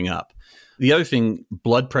clearing up. The other thing,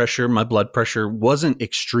 my blood pressure wasn't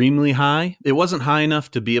extremely high. It wasn't high enough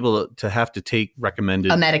to be able to have to take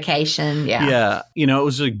recommended a medication. Yeah. Yeah. It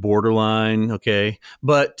was like borderline. Okay.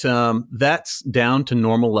 But that's down to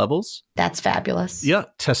normal levels. That's fabulous. Yeah.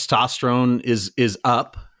 Testosterone is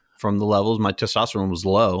up from the levels. My testosterone was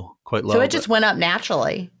low, quite low. So it just went up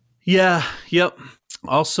naturally. Yeah. Yep.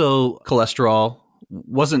 Also, cholesterol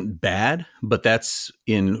wasn't bad, but that's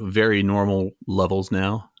in very normal levels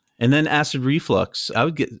now. And then acid reflux, I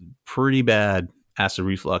would get pretty bad acid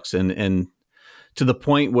reflux and to the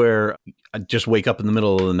point where I'd just wake up in the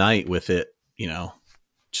middle of the night with it,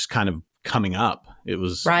 just kind of coming up. It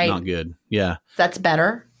was not good. Yeah. That's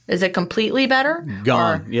better. Is it completely better?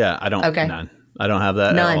 Gone. Yeah. I don't. Okay. None. I don't have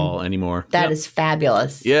that at all anymore. That is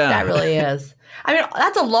fabulous. Yeah. That really is. I mean,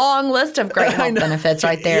 that's a long list of great health benefits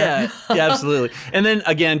right there. Yeah, absolutely. And then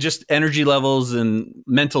again, just energy levels and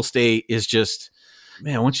mental state is just,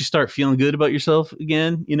 man, once you start feeling good about yourself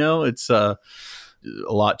again, it's a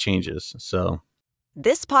lot changes. So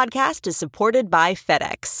this podcast is supported by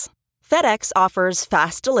FedEx. FedEx offers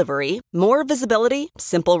fast delivery, more visibility,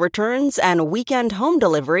 simple returns, and weekend home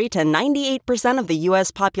delivery to 98% of the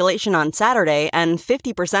U.S. population on Saturday and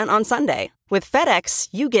 50% on Sunday. With FedEx,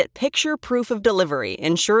 you get picture proof of delivery,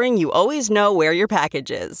 ensuring you always know where your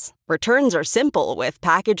package is. Returns are simple with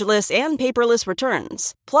packageless and paperless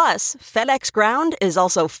returns. Plus, FedEx Ground is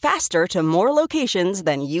also faster to more locations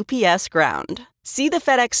than UPS Ground. See the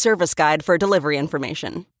FedEx service guide for delivery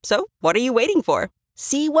information. So, what are you waiting for?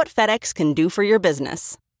 See what FedEx can do for your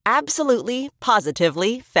business. Absolutely,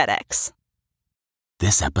 positively FedEx.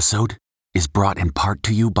 This episode is brought in part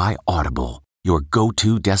to you by Audible, your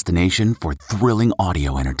go-to destination for thrilling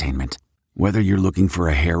audio entertainment. Whether you're looking for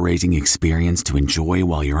a hair-raising experience to enjoy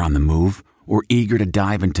while you're on the move or eager to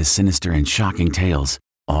dive into sinister and shocking tales,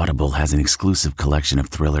 Audible has an exclusive collection of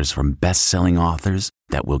thrillers from best-selling authors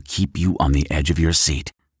that will keep you on the edge of your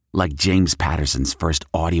seat. Like James Patterson's first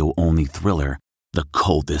audio-only thriller, The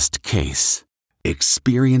Coldest Case.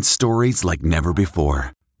 Experience stories like never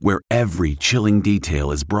before, where every chilling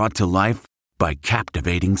detail is brought to life by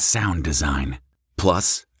captivating sound design.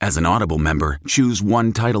 Plus, as an Audible member, choose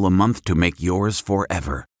one title a month to make yours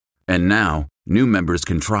forever. And now, new members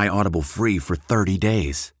can try Audible free for 30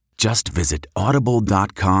 days. Just visit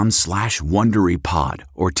audible.com/WonderyPod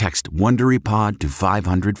or text WonderyPod to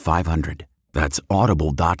 500-500. That's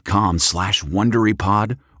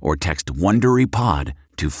audible.com/WonderyPod or text WonderyPod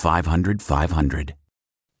to 500-500.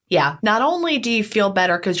 Yeah. Not only do you feel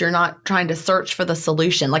better because you're not trying to search for the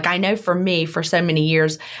solution. Like I know for me, for so many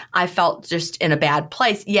years, I felt just in a bad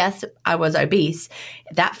place. Yes, I was obese.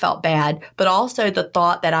 That felt bad. But also the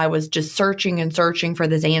thought that I was just searching and searching for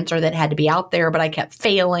this answer that had to be out there, but I kept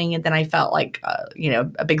failing. And then I felt like,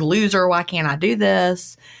 a big loser. Why can't I do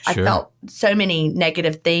this? Sure. I felt so many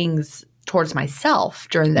negative things towards myself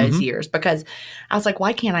during those years because I was like,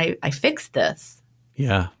 why can't I fix this?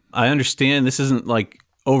 Yeah, I understand. This isn't like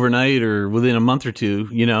overnight or within a month or two,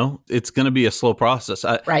 it's going to be a slow process.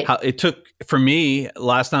 Right. It took for me,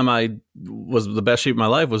 last time I was the best shape of my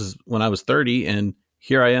life was when I was 30. And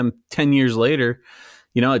here I am 10 years later.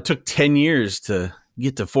 It took 10 years to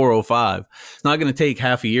get to 405. It's not going to take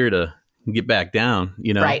half a year to get back down,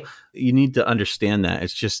 Right. You need to understand that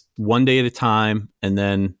it's just one day at a time. And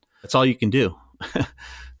then that's all you can do.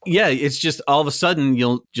 Yeah. It's just all of a sudden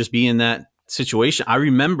you'll just be in that situation. I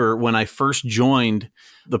remember when I first joined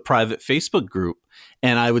the private Facebook group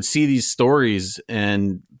and I would see these stories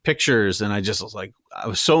and pictures and I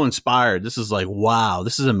was so inspired. This is like, wow,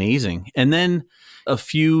 this is amazing. And then a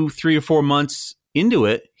few 3 or 4 months into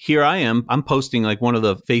it, here I am. I'm posting like one of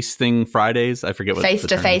the Face Thing Fridays. I forget what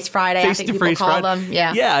Face-to-Face Friday, I think people call them.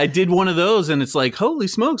 Yeah. Yeah, I did one of those and it's like, holy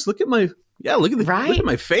smokes, look at my look at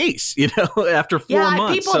my face, after 4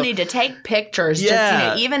 months. People need to take pictures.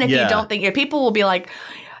 Just, even if you don't think, people will be like,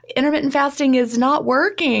 intermittent fasting is not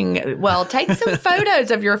working. Well, take some photos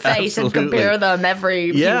of your face and compare them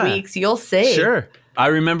every few weeks. You'll see. Sure. I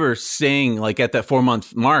remember saying like at that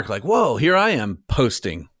 4-month mark, like, whoa, here I am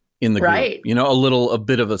posting in the group, a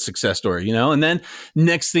bit of a success story, and then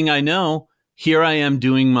next thing I know, here I am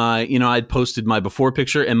doing my, I'd posted my before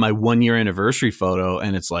picture and my 1-year anniversary photo.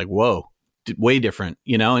 And it's like, whoa, way different,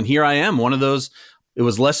 and here I am, one of those. It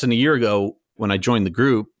was less than a year ago when I joined the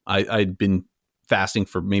group. I'd been fasting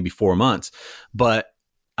for maybe 4 months, but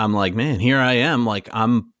I'm like, man, here I am. Like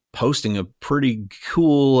I'm posting a pretty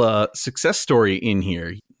cool success story in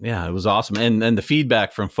here. Yeah, it was awesome. And the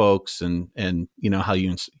feedback from folks and how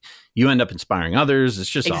you end up inspiring others. It's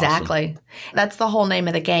just exactly. Awesome. That's the whole name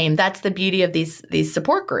of the game. That's the beauty of these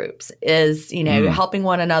support groups is, helping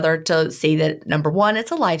one another to see that, number one, it's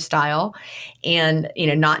a lifestyle and,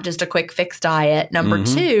 not just a quick fix diet. Number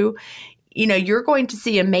two, you're going to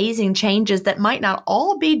see amazing changes that might not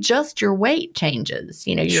all be just your weight changes.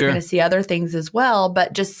 You're going to see other things as well,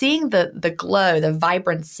 but just seeing the glow, the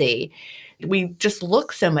vibrancy, we just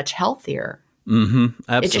look so much healthier. Absolutely.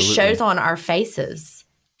 It just shows on our faces.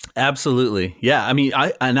 Absolutely. Yeah. I mean,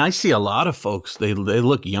 I see a lot of folks, they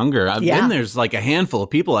look younger. Then there's like a handful of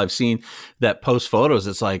people I've seen that post photos.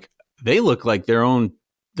 It's like, they look like their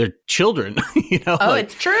children,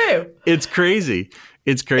 It's true. It's crazy.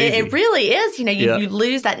 It's crazy. It really is. You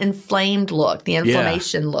lose that inflamed look, the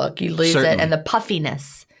inflammation look. You lose it, and the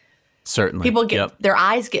puffiness. Certainly. People their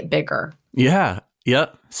eyes get bigger. Yeah.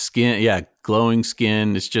 Yep. Skin. Yeah. Glowing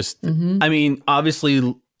skin. It's just, I mean,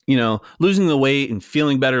 obviously, losing the weight and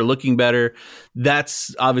feeling better, looking better,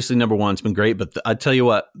 that's obviously number one. It's been great. But I tell you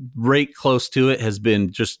what, right close to it has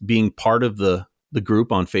been just being part of the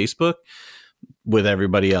group on Facebook with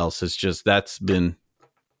everybody else. That's been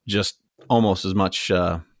just almost as much.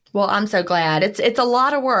 Well, I'm so glad. It's a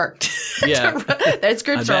lot of work. Yeah. Those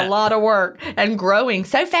groups are a lot of work and growing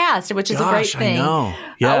so fast, which is a great thing. I know.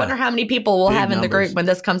 Yeah. I wonder how many people we'll have in the group when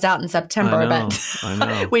this comes out in September. I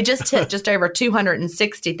know. We just hit just over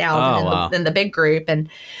 260,000 in the big group. And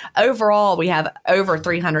overall, we have over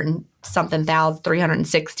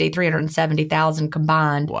 370,000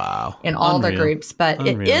 combined. Wow. In all the groups. But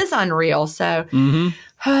it is unreal. So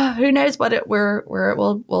who knows where it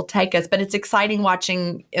will take us. But it's exciting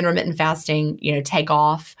watching intermittent fasting, take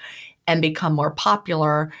off and become more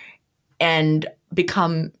popular and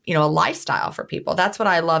become, a lifestyle for people. That's what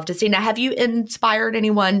I love to see. Now, have you inspired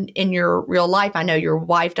anyone in your real life? I know your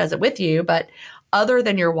wife does it with you, but other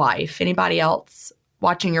than your wife, anybody else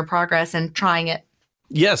watching your progress and trying it?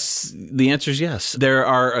 Yes. The answer is yes. There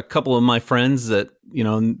are a couple of my friends that,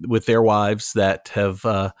 with their wives that have,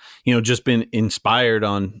 just been inspired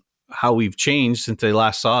on how we've changed since they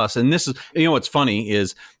last saw us. And this is, what's funny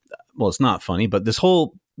is, well, it's not funny, but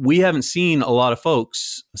we haven't seen a lot of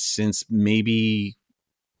folks since maybe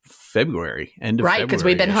February, end of February. Right, because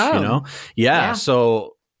we've been home. Yeah.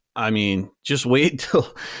 So, I mean, just wait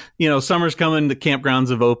till, summer's coming, the campgrounds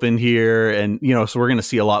have opened here and, so we're going to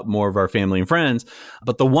see a lot more of our family and friends.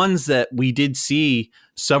 But the ones that we did see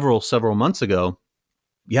several months ago,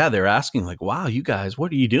 yeah, they're asking like, wow, you guys,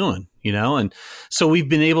 what are you doing? And so we've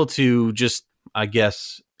been able to just, I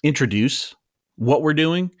guess, introduce what we're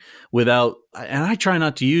doing without, and I try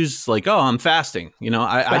not to use like, oh, I'm fasting.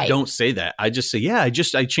 I don't say that. I just say, yeah, I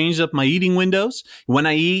changed up my eating windows. When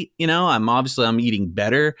I eat, I'm eating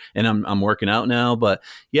better and I'm working out now, but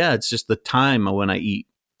yeah, it's just the time when I eat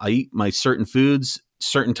my certain foods,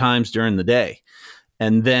 certain times during the day.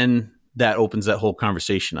 And then that opens that whole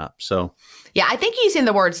conversation up. So yeah, I think using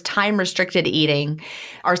the words time-restricted eating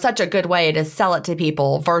are such a good way to sell it to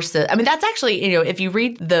people versus, I mean, that's actually, if you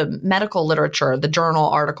read the medical literature, the journal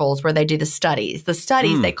articles where they do the studies,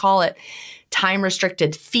 they call it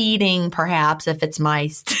time-restricted feeding, perhaps, if it's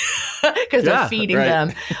mice, because they're feeding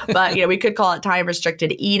them. But, we could call it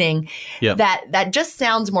time-restricted eating. Yep. That just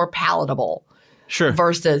sounds more palatable. Sure.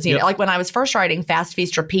 Versus, like when I was first writing Fast,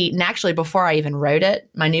 Feast, Repeat, and actually before I even wrote it,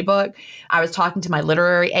 my new book, I was talking to my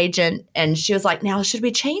literary agent and she was like, now, should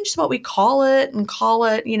we change what we call it? And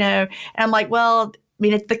I'm like, well,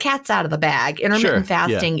 it's the cat's out of the bag. Intermittent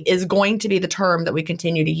fasting is going to be the term that we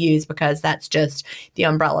continue to use because that's just the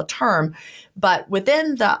umbrella term. But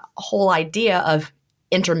within the whole idea of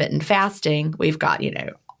intermittent fasting, we've got,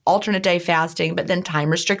 alternate day fasting, but then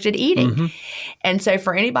time-restricted eating. And so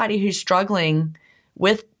for anybody who's struggling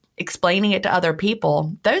with explaining it to other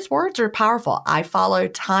people, those words are powerful. I follow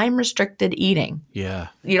time-restricted eating. Yeah.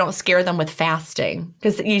 You don't scare them with fasting.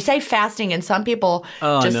 Because you say fasting and some people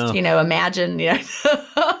imagine,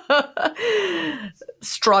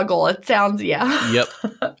 struggle. It sounds, Yep.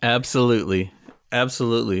 Absolutely.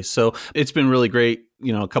 Absolutely. So it's been really great.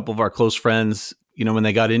 A couple of our close friends, when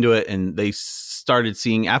they got into it and they started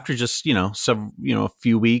seeing after just, a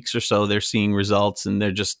few weeks or so, they're seeing results and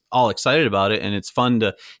they're just all excited about it. And it's fun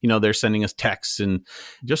to, they're sending us texts and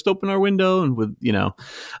just open our window and with,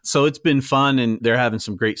 so it's been fun and they're having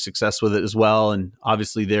some great success with it as well. And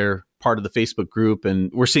obviously they're part of the Facebook group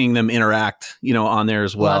and we're seeing them interact, on there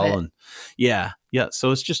as well. And yeah.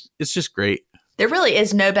 So it's just great. There really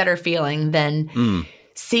is no better feeling than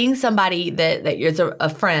seeing somebody that is a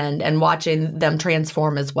friend and watching them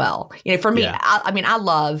transform as well. For me, I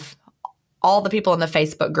love all the people in the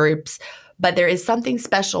Facebook groups, But there is something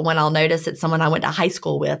special when I'll notice that someone I went to high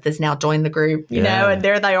school with is now joined the group, you know, and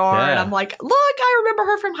there they are. And I'm like, look, I remember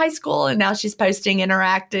her from high school. And now she's posting,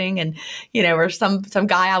 interacting, and, you know, or some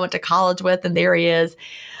guy I went to college with, and there he is.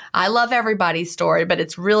 I love everybody's story, but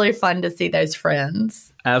it's really fun to see those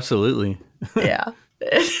friends. Absolutely. Yeah.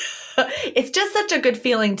 It's just such a good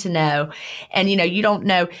feeling to know. And, you know, you don't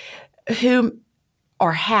know who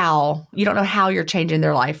or how, you don't know how you're changing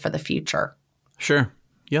their life for the future. Sure.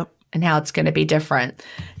 Yep. And how it's going to be different.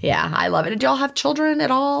 Yeah, I love it. Did y'all have children at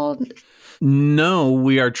all? No,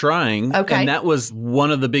 we are trying. Okay. And that was one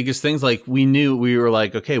of the biggest things. Like, we were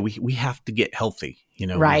like, okay, we have to get healthy. You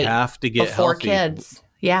know, right. We have to get before healthy. Kids.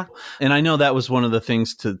 Yeah. And I know that was one of the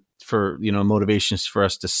things for, you know, motivations for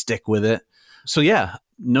us to stick with it. So yeah,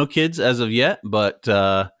 no kids as of yet, but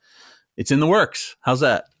it's in the works. How's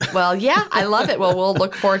that? Well, yeah, I love it. Well, we'll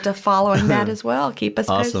look forward to following that as well. Keep us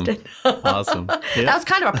posted. Awesome. Yeah. That was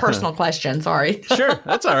kind of a personal question. Sorry. Sure.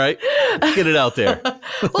 That's all right. Get it out there.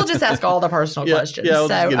 We'll just ask all the personal questions. Yeah, we'll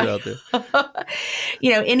just get it out there.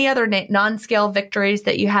 You know, any other non-scale victories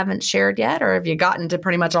that you haven't shared yet, or have you gotten to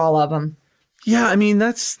pretty much all of them? Yeah, I mean,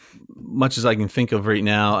 that's much as I can think of right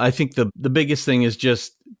now. I think the biggest thing is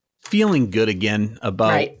just feeling good again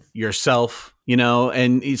about yourself, you know,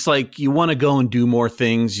 and it's like you want to go and do more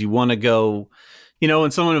things. You want to go, you know,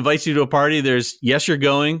 when someone invites you to a party, there's yes, you're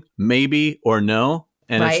going, maybe, or no.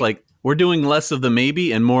 And it's like, we're doing less of the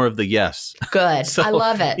maybe and more of the yes. Good. So, I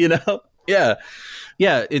love it. You know, yeah.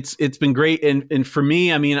 Yeah, it's been great. And for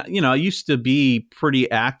me, I mean, you know, I used to be pretty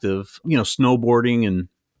active, you know, snowboarding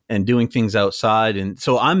and doing things outside. And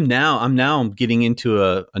so I'm now getting into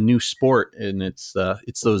a new sport, and it's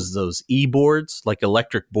those e-boards, like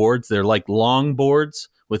electric boards. They're like long boards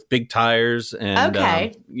with big tires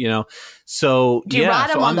and, you know, so do you ride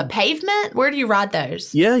them on the pavement? Where do you ride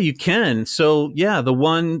those? Yeah, you can. So yeah, the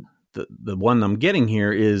one I'm getting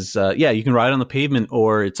here is, you can ride on the pavement,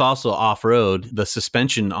 or it's also off-road. The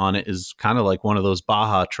suspension on it is kind of like one of those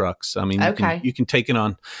Baja trucks. I mean, you can take it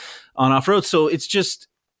on off-road. So it's just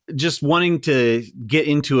wanting to get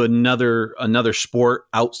into another sport,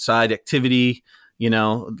 outside activity, you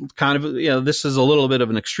know, kind of, you know, this is a little bit of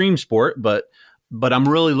an extreme sport, but I'm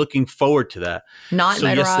really looking forward to that. Not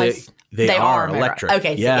motorized. Yes, they are electric.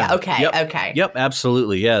 Okay. So okay. Yep.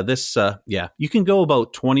 Absolutely. Yeah. This, you can go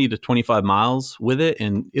about 20 to 25 miles with it,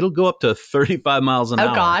 and it'll go up to 35 miles an hour.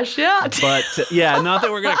 Oh gosh. Yeah. But not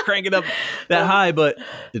that we're going to crank it up that high, but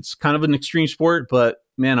it's kind of an extreme sport. But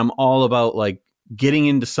man, I'm all about like getting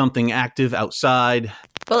into something active outside.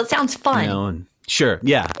 Well, it sounds fun. You know, and sure.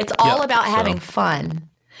 Yeah. It's all about having fun.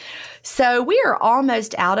 So we are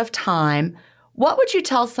almost out of time. What would you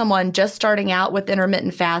tell someone just starting out with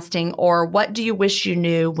intermittent fasting, or what do you wish you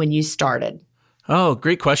knew when you started? Oh,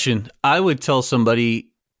 great question. I would tell somebody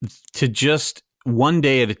to just one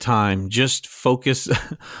day at a time, just focus.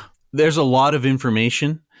 There's a lot of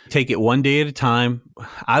information. Take it one day at a time.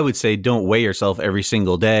 I would say don't weigh yourself every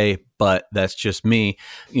single day, but that's just me.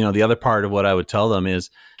 You know, the other part of what I would tell them is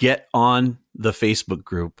get on the Facebook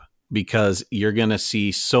group, because you're going to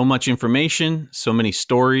see so much information, so many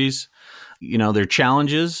stories, you know, their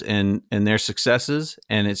challenges and their successes.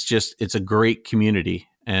 And it's a great community.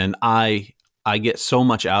 And I get so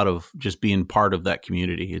much out of just being part of that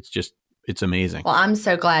community. It's amazing. Well, I'm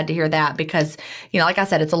so glad to hear that, because, you know, like I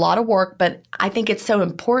said, it's a lot of work, but I think it's so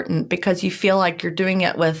important because you feel like you're doing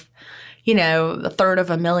it with, you know,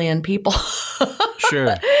 1/3 people.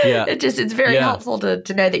 Sure. Yeah. It's very helpful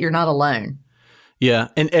to know that you're not alone. Yeah.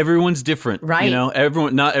 And everyone's different, right? You know,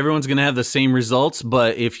 not everyone's going to have the same results,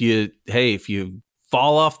 but if you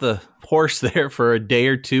fall off the horse there for a day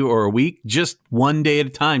or two or a week, just one day at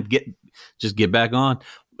a time, get back on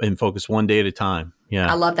and focus one day at a time. Yeah.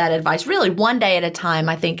 I love that advice. Really, one day at a time,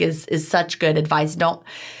 I think is such good advice.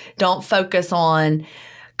 Don't focus on,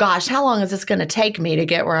 gosh, how long is this going to take me to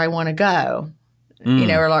get where I want to go? You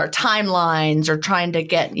know, or timelines, or trying to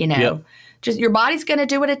get, you know, just your body's going to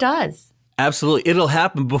do what it does. Absolutely. It'll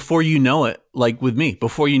happen before you know it. Like with me,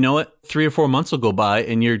 before you know it, 3 or 4 months will go by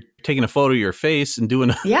and you're taking a photo of your face and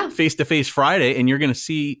doing a face-to-face Friday, and you're going to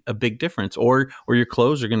see a big difference, or your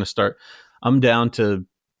clothes are going to start. I'm down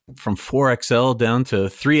from 4XL down to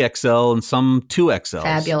 3XL and some 2XL.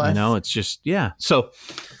 Fabulous. You know, it's just, So,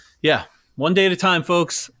 one day at a time,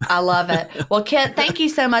 folks. I love it. Well, Kent, thank you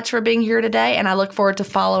so much for being here today, and I look forward to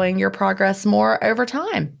following your progress more over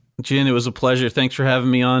time. Jen, it was a pleasure. Thanks for having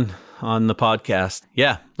me on the podcast.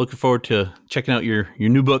 Yeah, looking forward to checking out your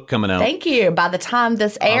new book coming out. Thank you. By the time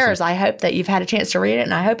this airs, I hope that you've had a chance to read it,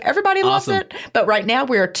 and I hope everybody loves it. But right now,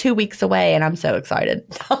 we're 2 weeks away, and I'm so excited.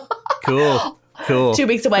 Cool. Cool. 2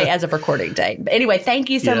 weeks away as of recording date. But anyway, thank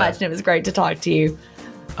you so much. And it was great to talk to you.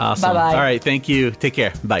 Awesome. Bye-bye. All right. Thank you. Take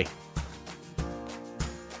care. Bye.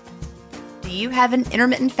 Do you have an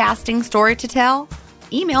intermittent fasting story to tell?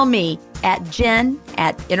 Email me at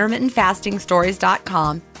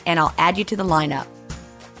jen@intermittentfastingstories.com and I'll add you to the lineup.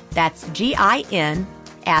 That's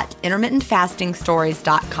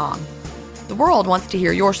GIN@intermittentfastingstories.com. The world wants to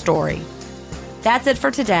hear your story. That's it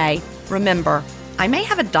for today. Remember, I may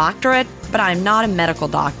have a doctorate, but I'm not a medical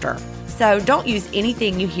doctor. So don't use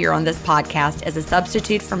anything you hear on this podcast as a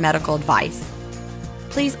substitute for medical advice.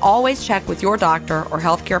 Please always check with your doctor or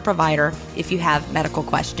healthcare provider if you have medical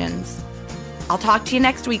questions. I'll talk to you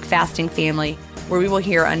next week, Fasting Family, where we will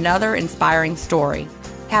hear another inspiring story.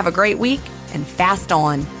 Have a great week and fast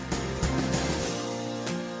on.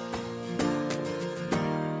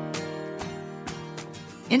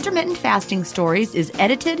 Intermittent Fasting Stories is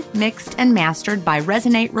edited, mixed, and mastered by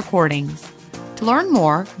Resonate Recordings. To learn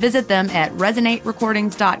more, visit them at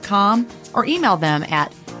resonaterecordings.com or email them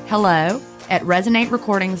at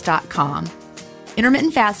hello@resonaterecordings.com.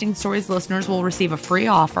 Intermittent Fasting Stories listeners will receive a free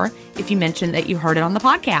offer if you mention that you heard it on the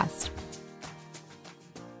podcast.